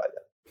industry by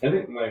then? I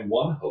think my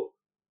one hope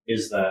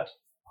is that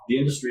the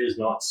industry is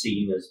not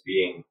seen as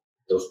being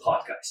those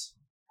pot guys,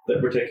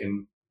 that we're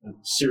taken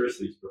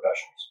seriously as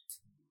professionals.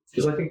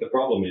 Because I think the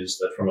problem is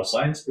that from a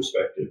science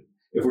perspective,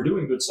 if we're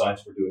doing good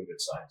science, we're doing good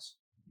science.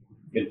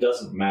 It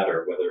doesn't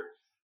matter whether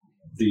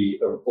the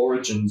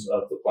origins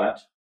of the plant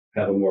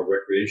have a more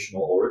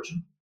recreational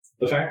origin.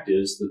 The fact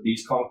is that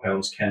these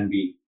compounds can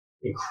be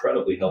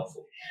incredibly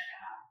helpful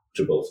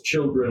to both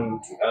children,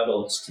 to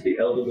adults, to the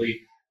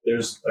elderly.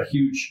 There's a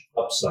huge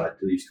upside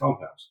to these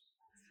compounds.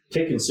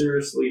 Taken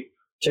seriously,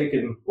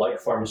 taken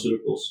like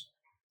pharmaceuticals,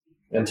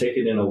 and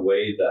taken in a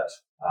way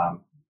that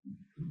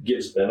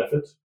gives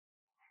benefit,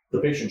 the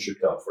patient should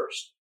come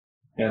first.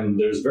 And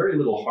there's very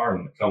little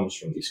harm that comes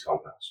from these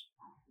compounds.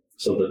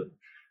 So that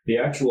the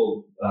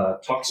actual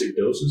toxic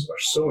doses are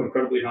so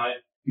incredibly high,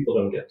 people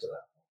don't get to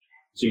that.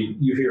 So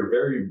you hear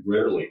very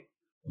rarely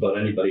about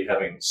anybody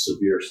having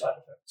severe side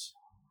effects.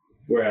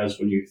 Whereas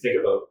when you think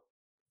about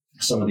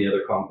some of the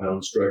other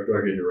compounds,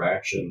 drug-drug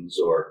interactions,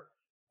 or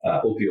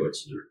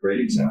opioids is a great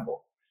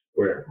example,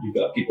 where you've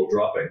got people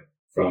dropping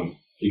from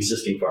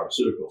existing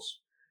pharmaceuticals.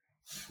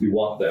 We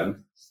want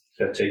them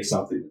to take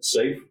something that's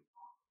safe,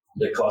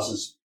 that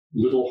causes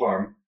little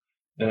harm,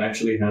 and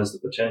actually has the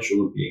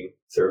potential of being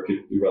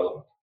therapeutically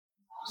relevant.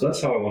 So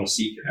that's how I want to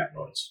see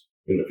cannabinoids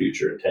in the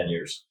future in 10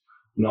 years,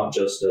 not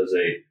just as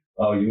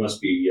you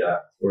must be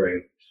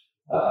wearing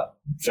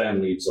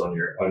fan leaves on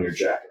your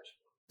jacket.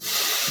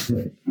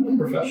 I'm a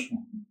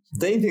professional.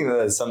 Don't you think that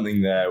there's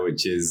something there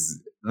which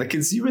is the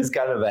consumer is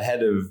kind of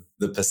ahead of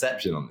the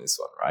perception on this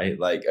one, right?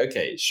 Like,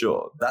 okay,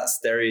 sure, that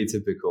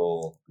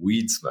stereotypical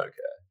weed smoker,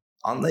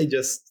 aren't they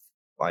just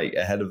like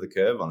ahead of the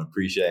curve on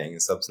appreciating a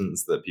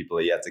substance that people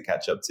are yet to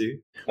catch up to?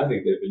 I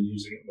think they've been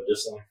using it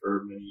medicinally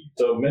for many years.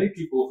 So many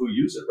people who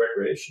use it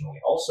recreationally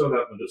also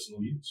have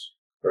medicinal use.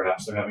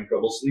 Perhaps they're having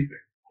trouble sleeping.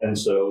 And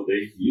so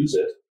they use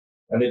it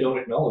and they don't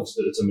acknowledge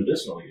that it's a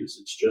medicinal use.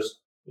 It's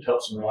just, it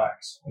helps them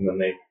relax and then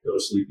they go to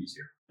sleep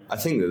easier. I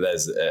think that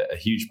there's a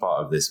huge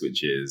part of this,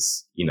 which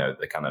is,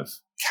 the kind of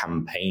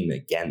campaign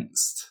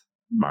against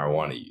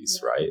marijuana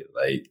use, right?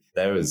 Like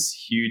there was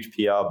huge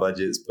PR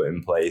budgets put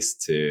in place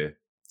to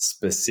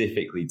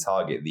specifically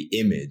target the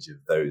image of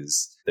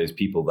those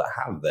people that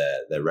have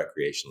their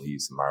recreational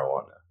use of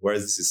marijuana.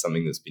 Whereas this is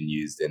something that's been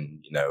used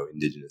in,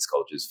 indigenous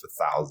cultures for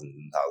thousands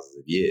and thousands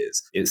of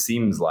years. It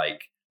seems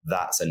like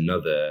that's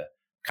another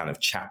kind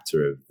of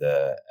chapter of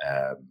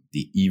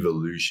the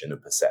evolution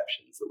of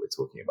perceptions that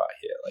we're talking about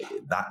here.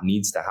 Like that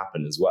needs to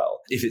happen as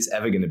well. If it's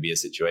ever going to be a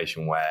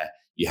situation where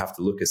you have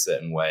to look a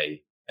certain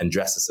way and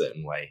dress a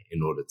certain way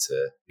in order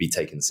to be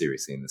taken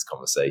seriously in this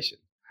conversation.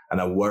 And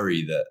I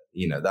worry that,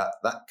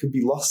 that could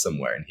be lost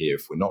somewhere in here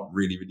if we're not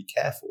really, really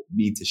careful.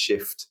 We need to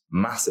shift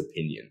mass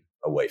opinion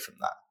away from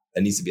that.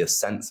 There needs to be a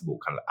sensible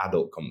kind of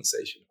adult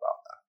conversation about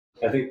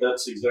that. I think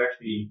that's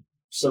exactly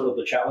some of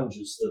the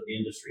challenges that the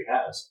industry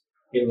has,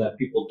 in that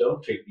people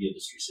don't take the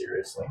industry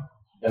seriously.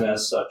 And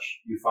as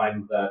such, you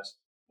find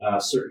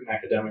that certain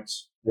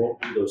academics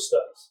won't do those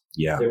studies.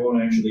 Yeah. They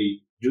won't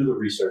actually do the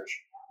research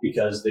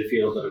because they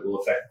feel that it will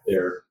affect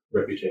their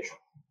reputation.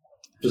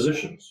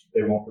 Physicians,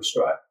 they won't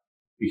prescribe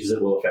because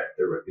it will affect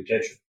their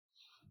reputation.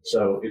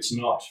 So it's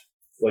not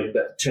like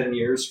that 10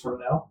 years from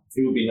now.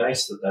 It would be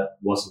nice that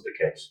wasn't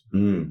the case,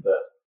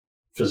 that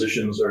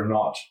physicians are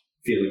not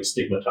feeling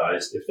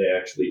stigmatized if they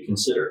actually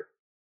consider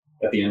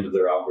at the end of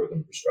their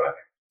algorithm prescribing.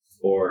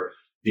 Or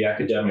the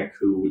academic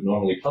who would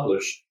normally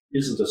publish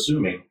isn't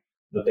assuming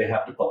that they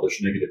have to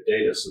publish negative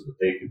data so that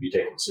they could be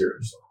taken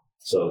seriously.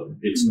 So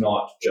it's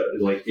not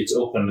like it's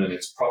open and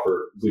it's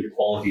proper, good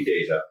quality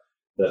data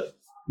that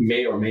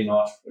may or may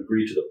not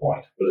agree to the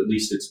point, but at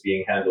least it's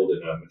being handled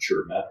in a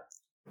mature manner.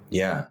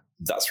 Yeah,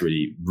 that's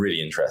really,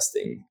 really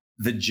interesting.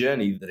 The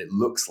journey that it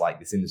looks like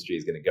this industry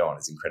is going to go on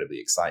is incredibly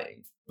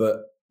exciting. But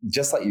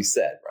just like you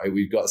said, right,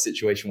 we've got a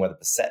situation where the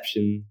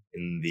perception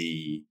in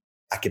the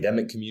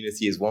academic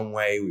community is one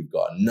way. We've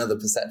got another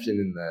perception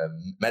in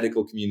the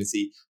medical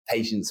community.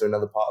 Patients are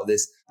another part of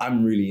this.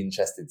 I'm really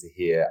interested to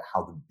hear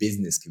how the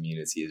business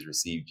community has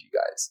received you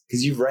guys,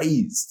 because you've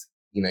raised,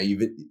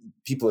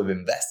 people have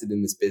invested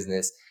in this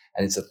business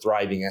and it's a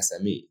thriving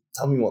SME.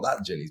 Tell me what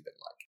that journey's been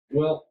like.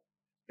 Well,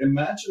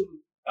 imagine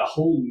a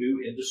whole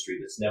new industry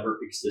that's never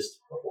existed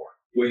before,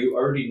 where you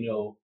already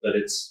know that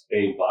it's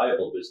a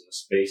viable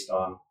business based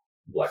on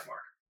black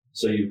market.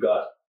 So you've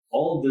got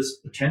all of this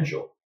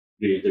potential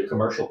the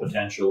commercial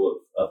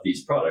potential of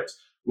these products,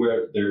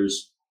 where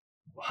there's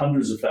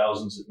hundreds of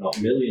thousands, if not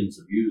millions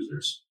of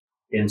users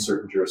in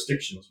certain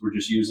jurisdictions. We're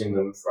just using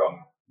them from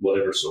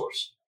whatever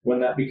source. When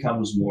that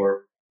becomes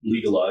more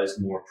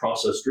legalized, more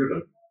process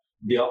driven,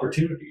 the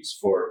opportunities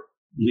for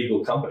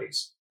legal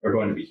companies are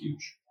going to be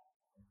huge,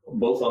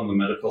 both on the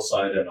medical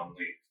side and on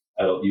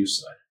the adult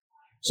use side.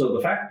 So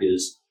the fact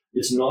is,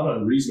 it's not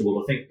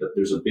unreasonable to think that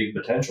there's a big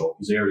potential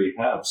because they already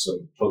have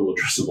some total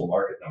addressable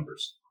market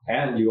numbers.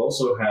 And you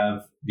also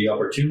have the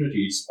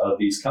opportunities of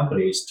these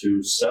companies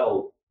to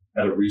sell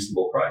at a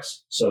reasonable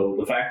price. So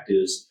the fact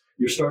is,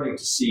 you're starting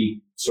to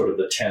see sort of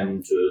the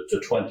 10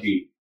 to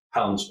 20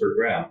 pounds per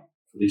gram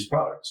for these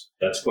products.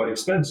 That's quite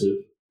expensive,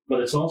 but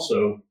it's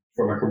also,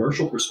 from a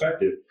commercial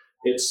perspective,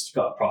 it's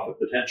got profit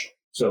potential.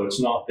 So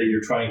it's not that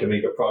you're trying to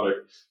make a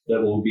product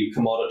that will be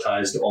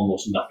commoditized to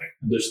almost nothing.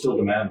 There's still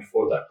demand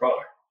for that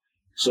product.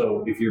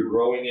 So if you're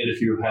growing it,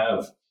 if you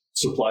have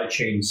supply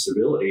chain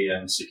stability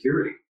and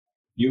security,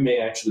 you may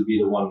actually be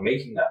the one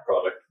making that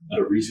product at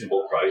a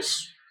reasonable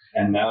price,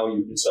 and now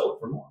you can sell it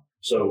for more.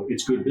 So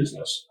it's good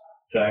business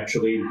to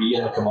actually be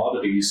in the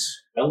commodities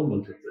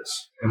element of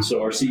this. And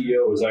so our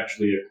CEO is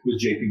actually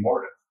with JP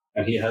Morgan,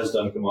 and he has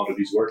done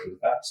commodities work in the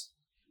past.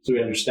 So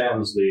he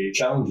understands the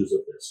challenges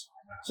of this.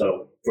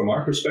 So from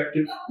our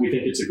perspective, we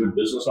think it's a good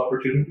business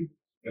opportunity.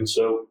 And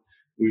so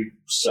we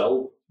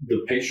sell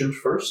the patient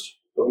first,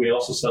 but we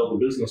also sell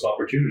the business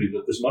opportunity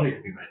that there's money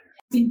to be made.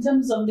 In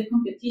terms of the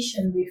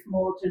competition with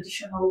more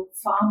traditional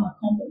pharma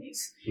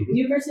companies, do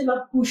you perceive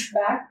a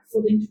pushback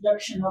for the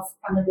introduction of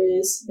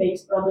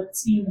cannabis-based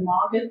products in the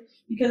market?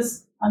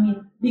 Because, I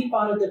mean, big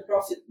part of the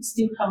profit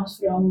still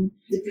comes from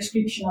the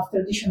prescription of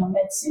traditional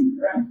medicine,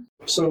 right?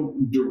 So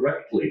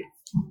directly,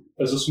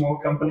 as a small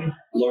company,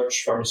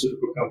 large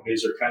pharmaceutical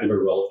companies are kind of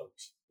irrelevant.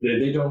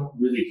 They don't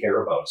really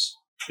care about us.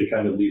 They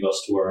kind of leave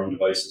us to our own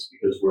devices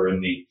because we're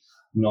in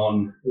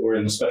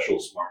the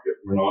specialist market.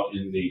 We're not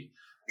in the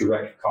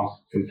direct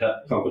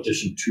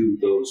competition to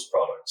those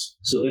products.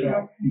 So they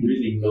don't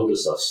really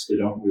notice us. They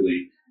don't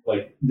really,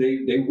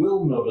 they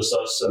will notice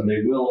us and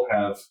they will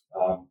have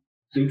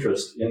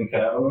interest in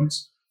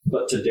cannabinoids.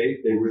 But to date,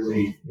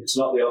 it's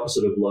not the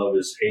opposite of love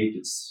is hate.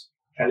 It's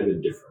kind of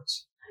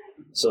indifference.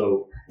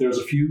 So there's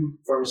a few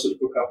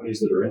pharmaceutical companies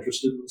that are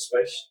interested in the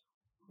space,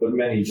 but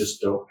many just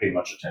don't pay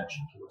much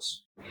attention to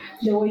us.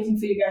 They're waiting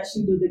for you guys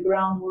to do the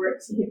groundwork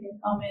so they can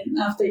come in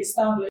after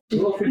established.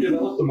 Well, if we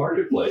develop the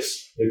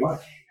marketplace, they might.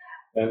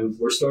 And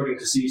we're starting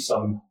to see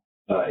some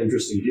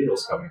interesting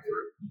deals coming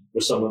through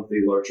with some of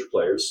the larger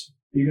players.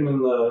 Even in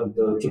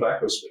the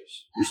tobacco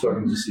space, you're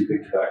starting to see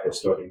big tobacco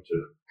starting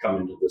to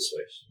come into this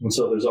space. And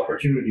so there's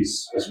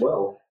opportunities as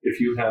well if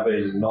you have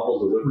a novel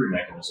delivery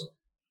mechanism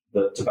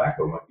that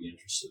tobacco might be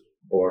interested in.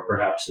 Or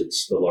perhaps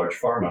it's the large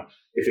pharma,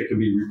 if it can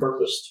be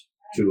repurposed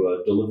to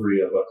a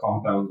delivery of a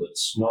compound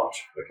that's not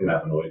a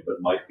cannabinoid,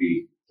 but might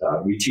be,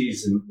 we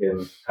tease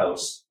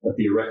in-house at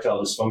the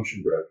erectile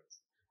dysfunction drug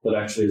that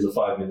actually is a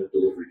 5-minute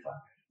delivery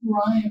time.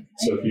 Right.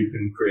 So if you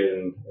can create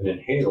an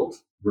inhaled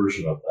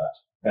version of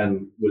that,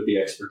 and with the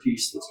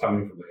expertise that's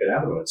coming from the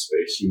cannabinoid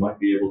space, you might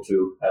be able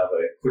to have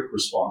a quick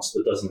response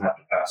that doesn't have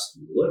to pass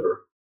through the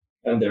liver,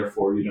 and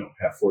therefore you don't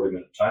have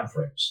 40-minute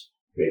timeframes,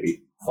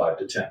 maybe 5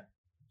 to 10.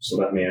 So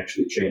that may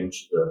actually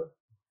change the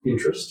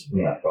interest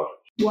in that product.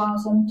 Wow,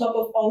 so on top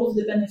of all of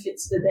the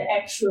benefits that the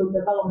actual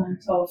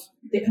development of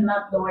the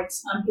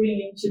cannabinoids are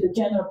bringing to the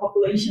general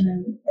population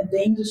and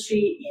the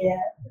industry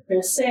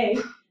per se,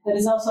 there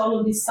is also all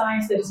of this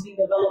science that is being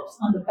developed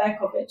on the back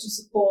of it to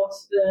support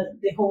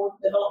the whole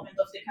development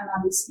of the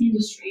cannabis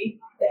industry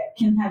that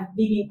can have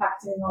big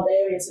impact in other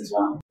areas as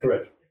well.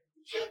 Correct.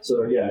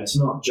 So yeah, it's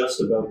not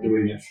just about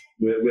doing it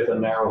with a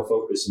narrow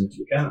focus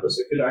into cannabis.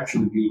 It could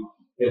actually be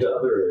into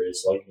other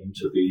areas, like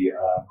into the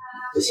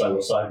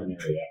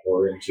psilocybin area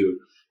or into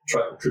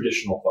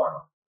traditional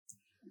pharma.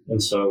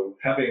 And so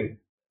having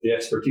the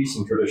expertise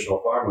in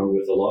traditional pharma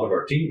with a lot of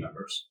our team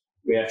members,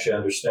 we actually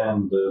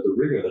understand the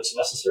rigor that's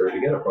necessary to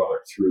get a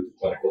product through the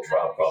clinical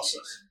trial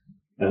process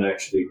and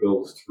actually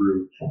go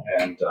through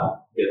and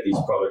get these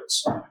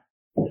products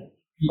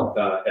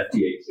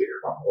FDA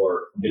clear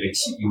or getting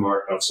CE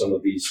mark on some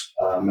of these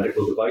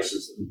medical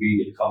devices that would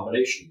be in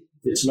combination.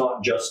 It's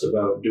not just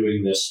about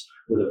doing this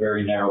with a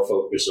very narrow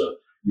focus of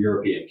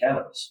European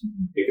cannabis.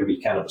 It can be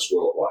cannabis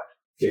worldwide.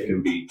 It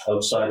can be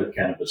outside of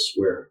cannabis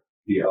where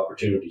the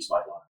opportunities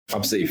might lie.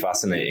 Absolutely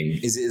fascinating.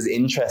 Is it as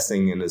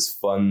interesting and as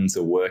fun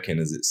to work in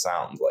as it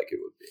sounds like it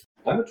would be?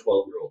 I'm a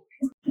 12-year-old.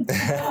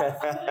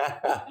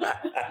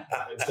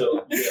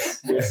 So,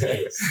 yes,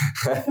 it is.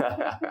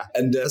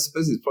 And I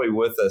suppose it's probably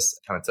worth us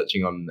kind of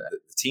touching on the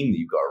team that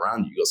you've got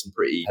around you. You've got some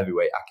pretty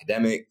heavyweight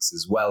academics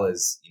as well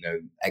as,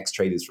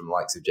 ex-traders from the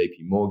likes of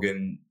JP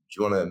Morgan.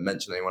 Do you want to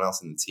mention anyone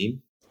else in the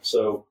team?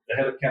 So the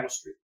head of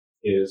chemistry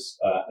is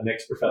an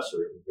ex-professor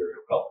at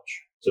Imperial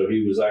College. So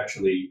he was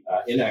actually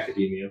in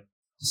academia,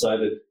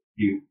 decided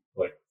he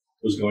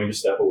was going to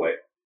step away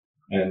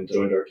and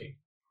joined our team.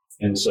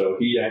 And so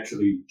he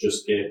actually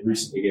just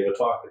recently gave a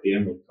talk at the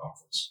Emerald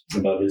Conference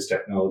about his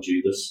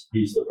technology.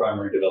 He's the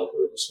primary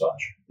developer of the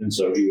sponge. And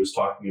so he was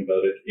talking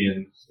about it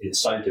in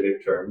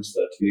scientific terms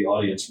that the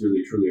audience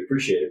really, truly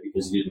appreciated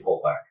because he didn't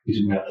hold back. He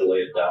didn't have to lay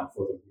it down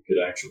for them. He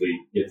could actually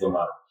give them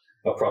a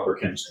proper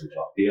chemistry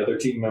talk. The other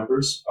team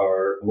members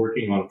are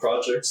working on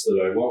projects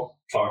that I won't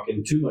talk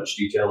in too much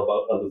detail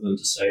about, other than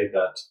to say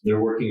that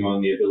they're working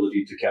on the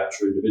ability to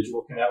capture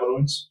individual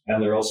cannabinoids,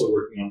 and they're also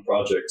working on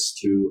projects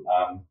to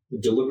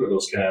deliver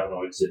those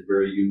cannabinoids in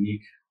very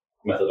unique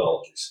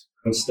methodologies.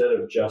 Instead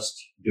of just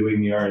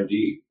doing the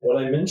R&D, when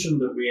I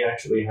mentioned that we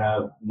actually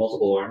have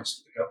multiple arms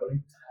to the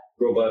company,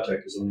 Grow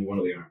Biotech is only one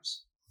of the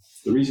arms.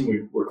 The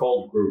reason we're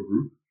called Grow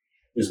Group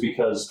is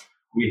because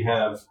we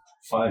have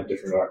 5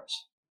 different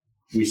arms.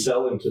 We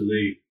sell into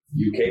the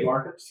UK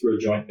market through a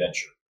joint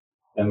venture,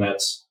 and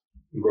that's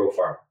Grow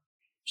Pharma.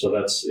 So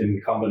that's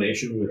in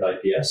combination with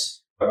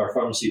IPS, our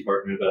pharmacy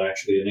partner that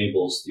actually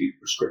enables the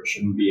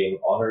prescription being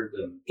honored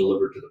and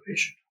delivered to the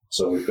patient.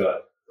 So we've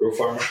got Grow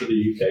Pharma for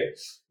the UK.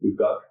 We've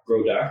got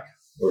Grow DAC,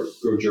 or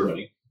Grow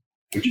Germany,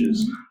 which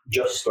is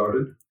just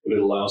started, but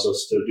it allows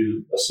us to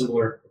do a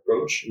similar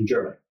approach in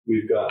Germany.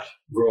 We've got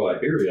Grow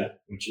Iberia,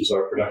 which is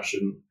our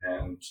production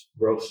and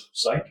growth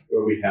site,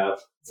 where we have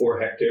 4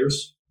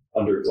 hectares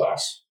under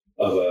glass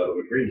of a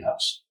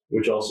greenhouse,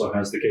 which also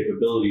has the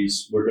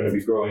capabilities. We're going to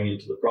be growing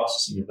into the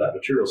processing of that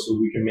material so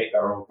we can make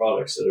our own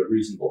products at a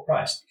reasonable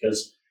price.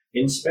 Because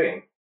in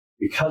Spain,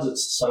 because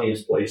it's the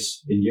sunniest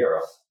place in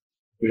Europe,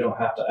 we don't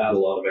have to add a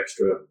lot of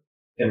extra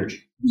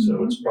energy.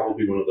 So it's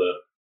probably one of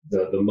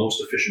the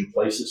most efficient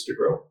places to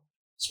grow,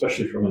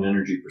 especially from an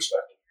energy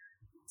perspective.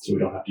 So we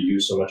don't have to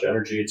use so much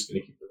energy. It's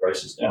going to keep the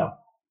prices down.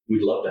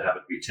 We'd love to have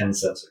it be 10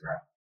 cents a gram.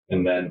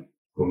 And then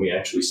when we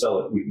actually sell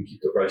it, we can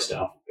keep the price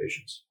down for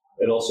patients.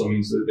 It also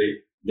means that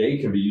they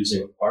can be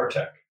using our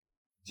tech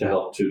to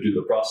help to do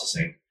the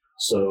processing.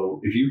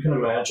 So if you can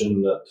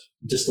imagine that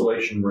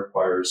distillation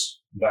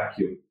requires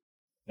vacuum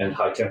and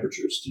high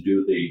temperatures to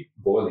do the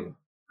boiling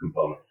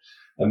component,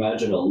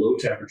 imagine a low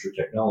temperature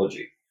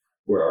technology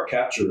where our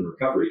capture and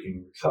recovery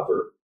can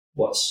recover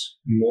what's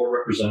more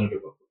representative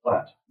of the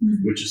plant,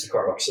 which is the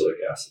carboxylic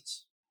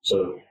acids.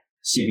 So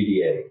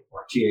CBDA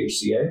or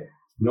THCA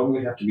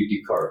normally have to be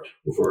decarbed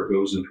before it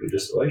goes into a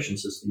distillation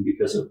system,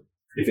 because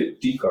if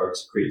it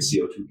decarbs, it creates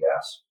CO2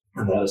 gas.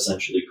 And that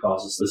essentially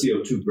causes the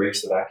CO2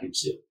 breaks the vacuum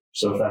seal.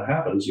 So if that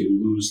happens,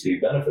 you lose the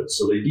benefits.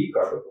 So they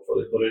decarb it before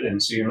they put it in,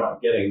 so you're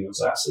not getting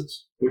those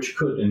acids, which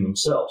could in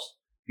themselves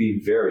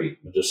be very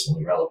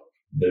medicinally relevant.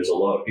 There's a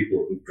lot of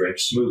people who drink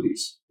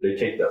smoothies. They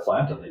take that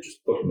plant and they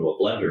just put it into a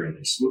blender and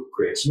they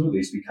create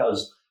smoothies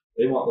because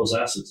they want those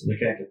acids and they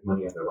can't get the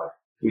money other way.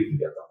 We can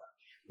get them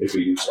if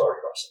we use our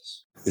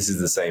process. This is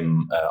the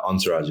same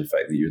entourage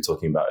effect that you were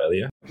talking about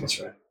earlier?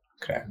 That's right.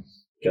 Okay.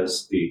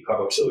 Because the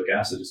carboxylic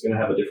acid is going to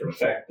have a different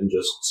effect than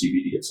just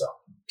CBD itself.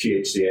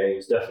 THCA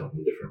is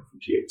definitely different from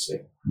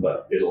THC,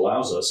 but it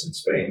allows us in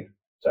Spain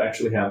to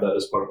actually have that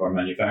as part of our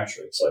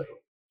manufacturing cycle.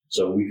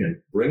 So we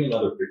can bring in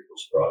other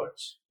people's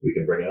products. We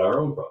can bring in our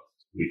own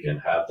products. We can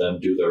have them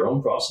do their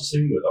own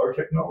processing with our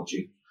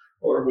technology,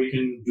 or we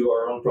can do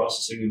our own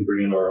processing and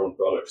bring in our own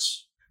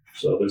products.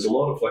 So there's a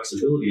lot of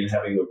flexibility in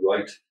having the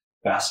right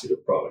basket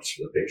of products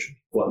for the patient,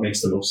 what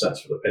makes the most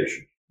sense for the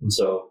patient. And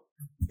so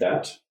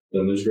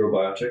then there's Grow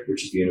Biotech,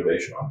 which is the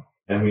innovation arm.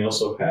 And we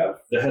also have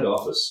the head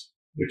office,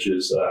 which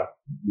is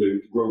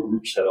the Grow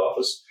Group's head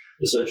office,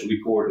 essentially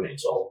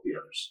coordinates all of the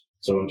others.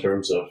 So in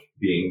terms of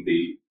being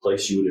the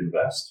place you would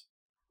invest,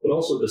 but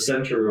also the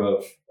center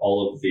of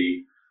all of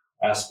the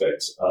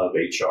aspects of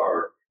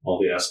HR, all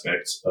the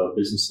aspects of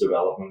business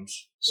development,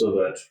 so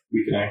that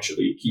we can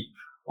actually keep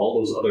all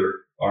those other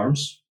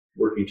arms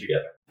working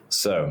together.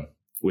 So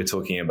we're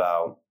talking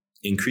about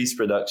increased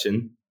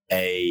production,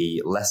 a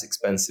less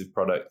expensive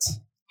product,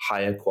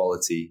 higher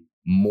quality,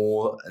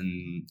 more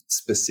and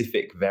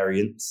specific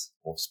variants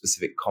or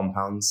specific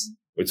compounds.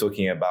 We're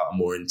talking about a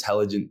more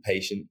intelligent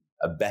patient,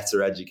 a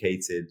better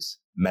educated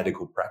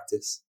medical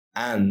practice,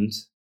 and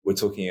we're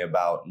talking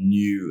about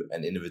new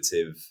and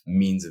innovative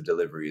means of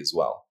delivery as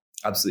well.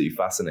 Absolutely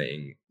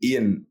fascinating.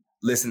 Ian,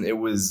 listen, it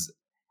was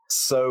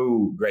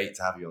so great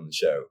to have you on the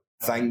show.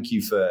 Thank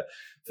you for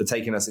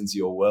taking us into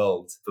your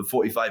world for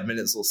 45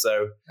 minutes or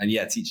so, and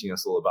teaching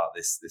us all about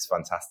this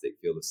fantastic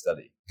field of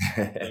study.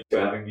 Thanks for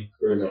having me.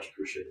 Very much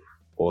appreciate it.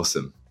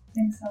 Awesome.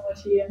 Thanks so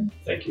much, Ian.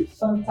 Thank you.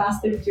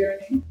 Fantastic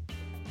journey.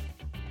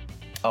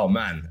 Oh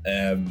man,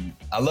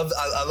 I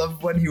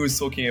love when he was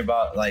talking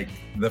about like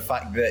the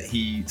fact that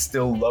he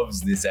still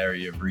loves this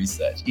area of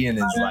research. Ian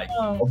is like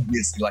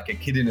obviously like a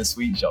kid in a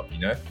sweet shop, you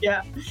know?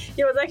 Yeah,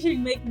 he was actually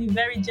making me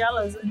very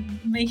jealous and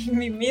making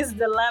me miss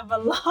the lab a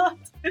lot.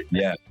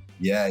 Yeah.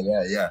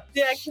 Yeah.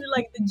 They actually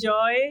like the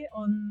joy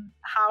on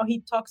how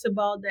he talks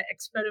about the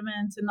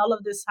experiments and all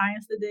of the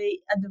science that they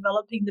are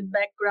developing, the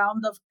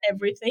background of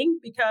everything.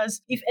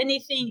 Because if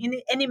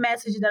anything, any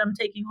message that I'm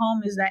taking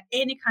home is that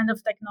any kind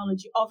of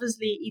technology,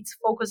 obviously it's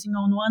focusing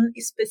on one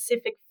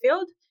specific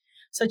field,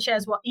 such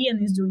as what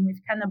Ian is doing with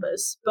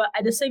cannabis. But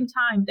at the same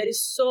time, there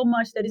is so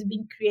much that is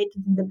being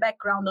created in the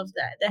background of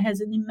that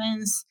has an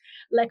immense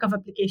lack of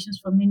applications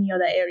for many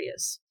other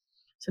areas.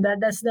 So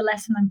that's the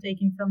lesson I'm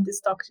taking from this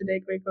talk today,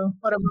 Gregor.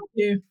 What about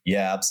you?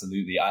 Yeah,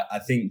 absolutely. I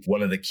think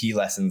one of the key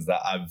lessons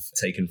that I've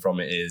taken from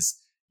it is,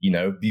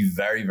 be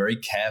very, very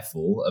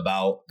careful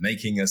about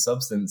making a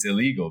substance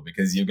illegal,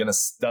 because you're going to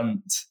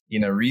stunt,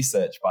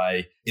 research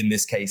by, in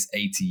this case,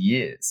 80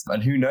 years.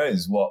 And who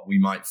knows what we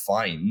might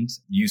find,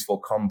 useful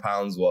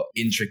compounds, what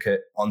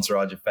intricate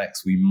entourage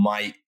effects we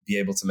might be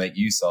able to make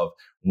use of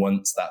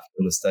once that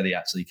field of study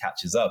actually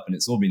catches up. And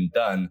it's all been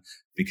done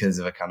because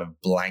of a kind of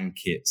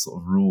blanket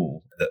sort of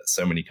rule that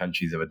so many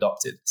countries have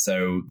adopted.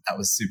 So that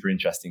was super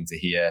interesting to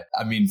hear.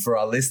 I mean, for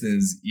our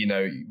listeners,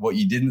 what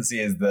you didn't see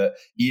is that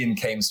Ian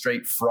came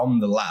straight from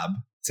the lab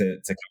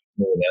to come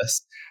with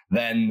us.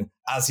 Then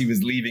as he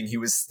was leaving, he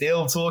was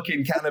still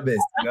talking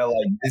cannabis.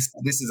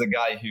 This is a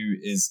guy who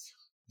is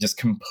just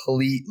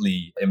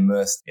completely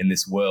immersed in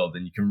this world.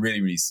 And you can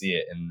really, really see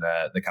it in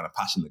the kind of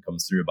passion that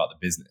comes through about the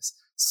business.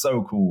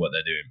 So cool what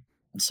they're doing.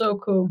 So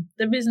cool.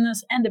 The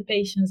business and the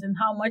patients, and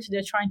how much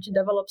they're trying to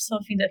develop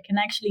something that can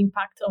actually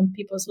impact on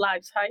people's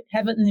lives, right?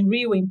 Have a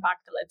real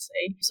impact, let's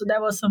say. So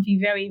that was something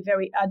very,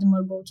 very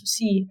admirable to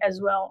see as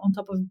well. On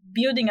top of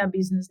building a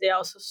business, they're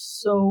also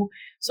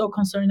so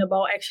concerned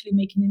about actually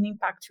making an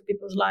impact to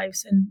people's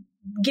lives and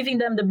giving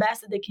them the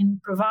best that they can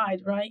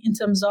provide, right? In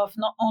terms of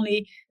not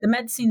only the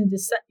medicine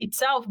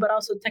itself, but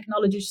also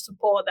technology to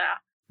support that.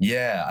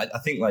 Yeah, I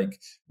think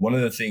one of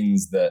the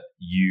things that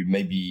you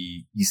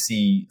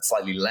see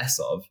slightly less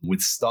of with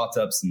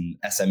startups and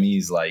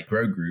SMEs like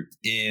Grow Group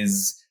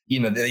is,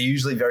 they're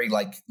usually very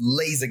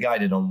laser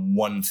guided on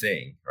one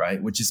thing,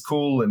 right? Which is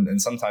cool.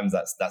 And sometimes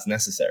that's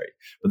necessary.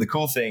 But the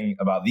cool thing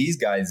about these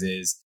guys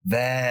is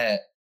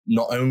they're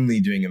not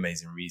only doing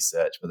amazing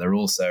research, but they're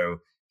also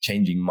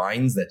changing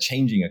minds. They're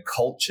changing a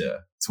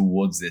culture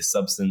towards this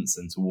substance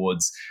and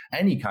towards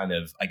any kind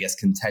of,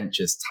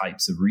 contentious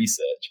types of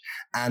research.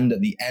 And at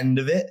the end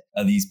of it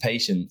are these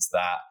patients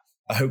that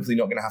are hopefully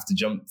not going to have to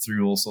jump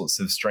through all sorts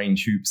of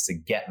strange hoops to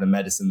get the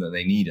medicine that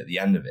they need at the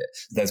end of it.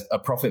 There's a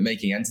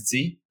profit-making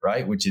entity,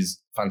 right, which is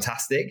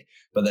fantastic,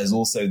 but there's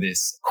also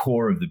this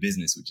core of the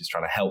business, which is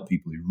trying to help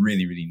people who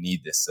really, really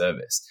need this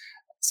service.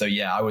 So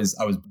yeah, I was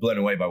blown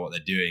away by what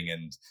they're doing,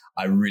 and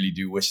I really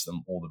do wish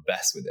them all the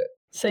best with it.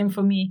 Same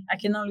for me. I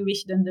can only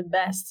wish them the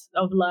best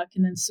of luck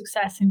and then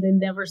success in the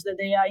endeavors that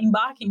they are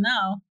embarking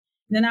now.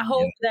 Then I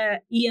hope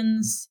that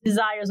Ian's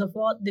desires of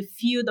what the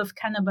field of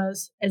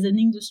cannabis as an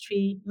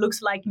industry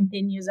looks like in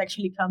 10 years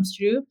actually comes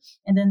true.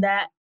 And then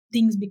that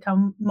things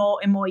become more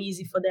and more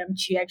easy for them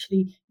to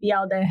actually be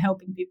out there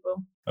helping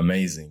people.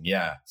 Amazing.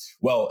 Yeah.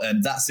 Well,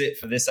 that's it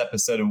for this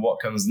episode of What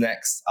Comes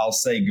Next. I'll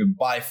say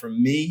goodbye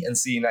from me and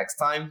see you next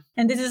time.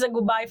 And this is a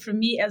goodbye from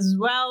me as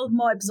well.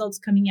 More episodes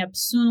coming up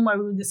soon where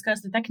we will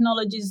discuss the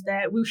technologies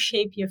that will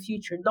shape your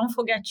future. Don't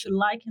forget to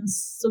like and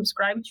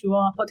subscribe to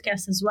our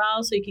podcast as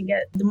well, so you can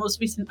get the most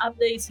recent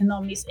updates and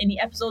not miss any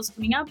episodes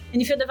coming up.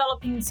 And if you're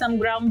developing some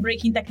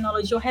groundbreaking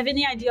technology or have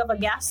any idea of a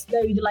guest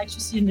that you'd like to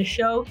see in the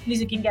show,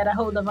 please you can get a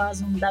hold of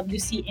us on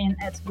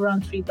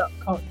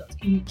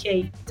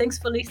wcn@groundtree.co.uk. Thanks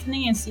for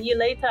listening and see you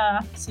later.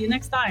 See you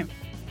next time.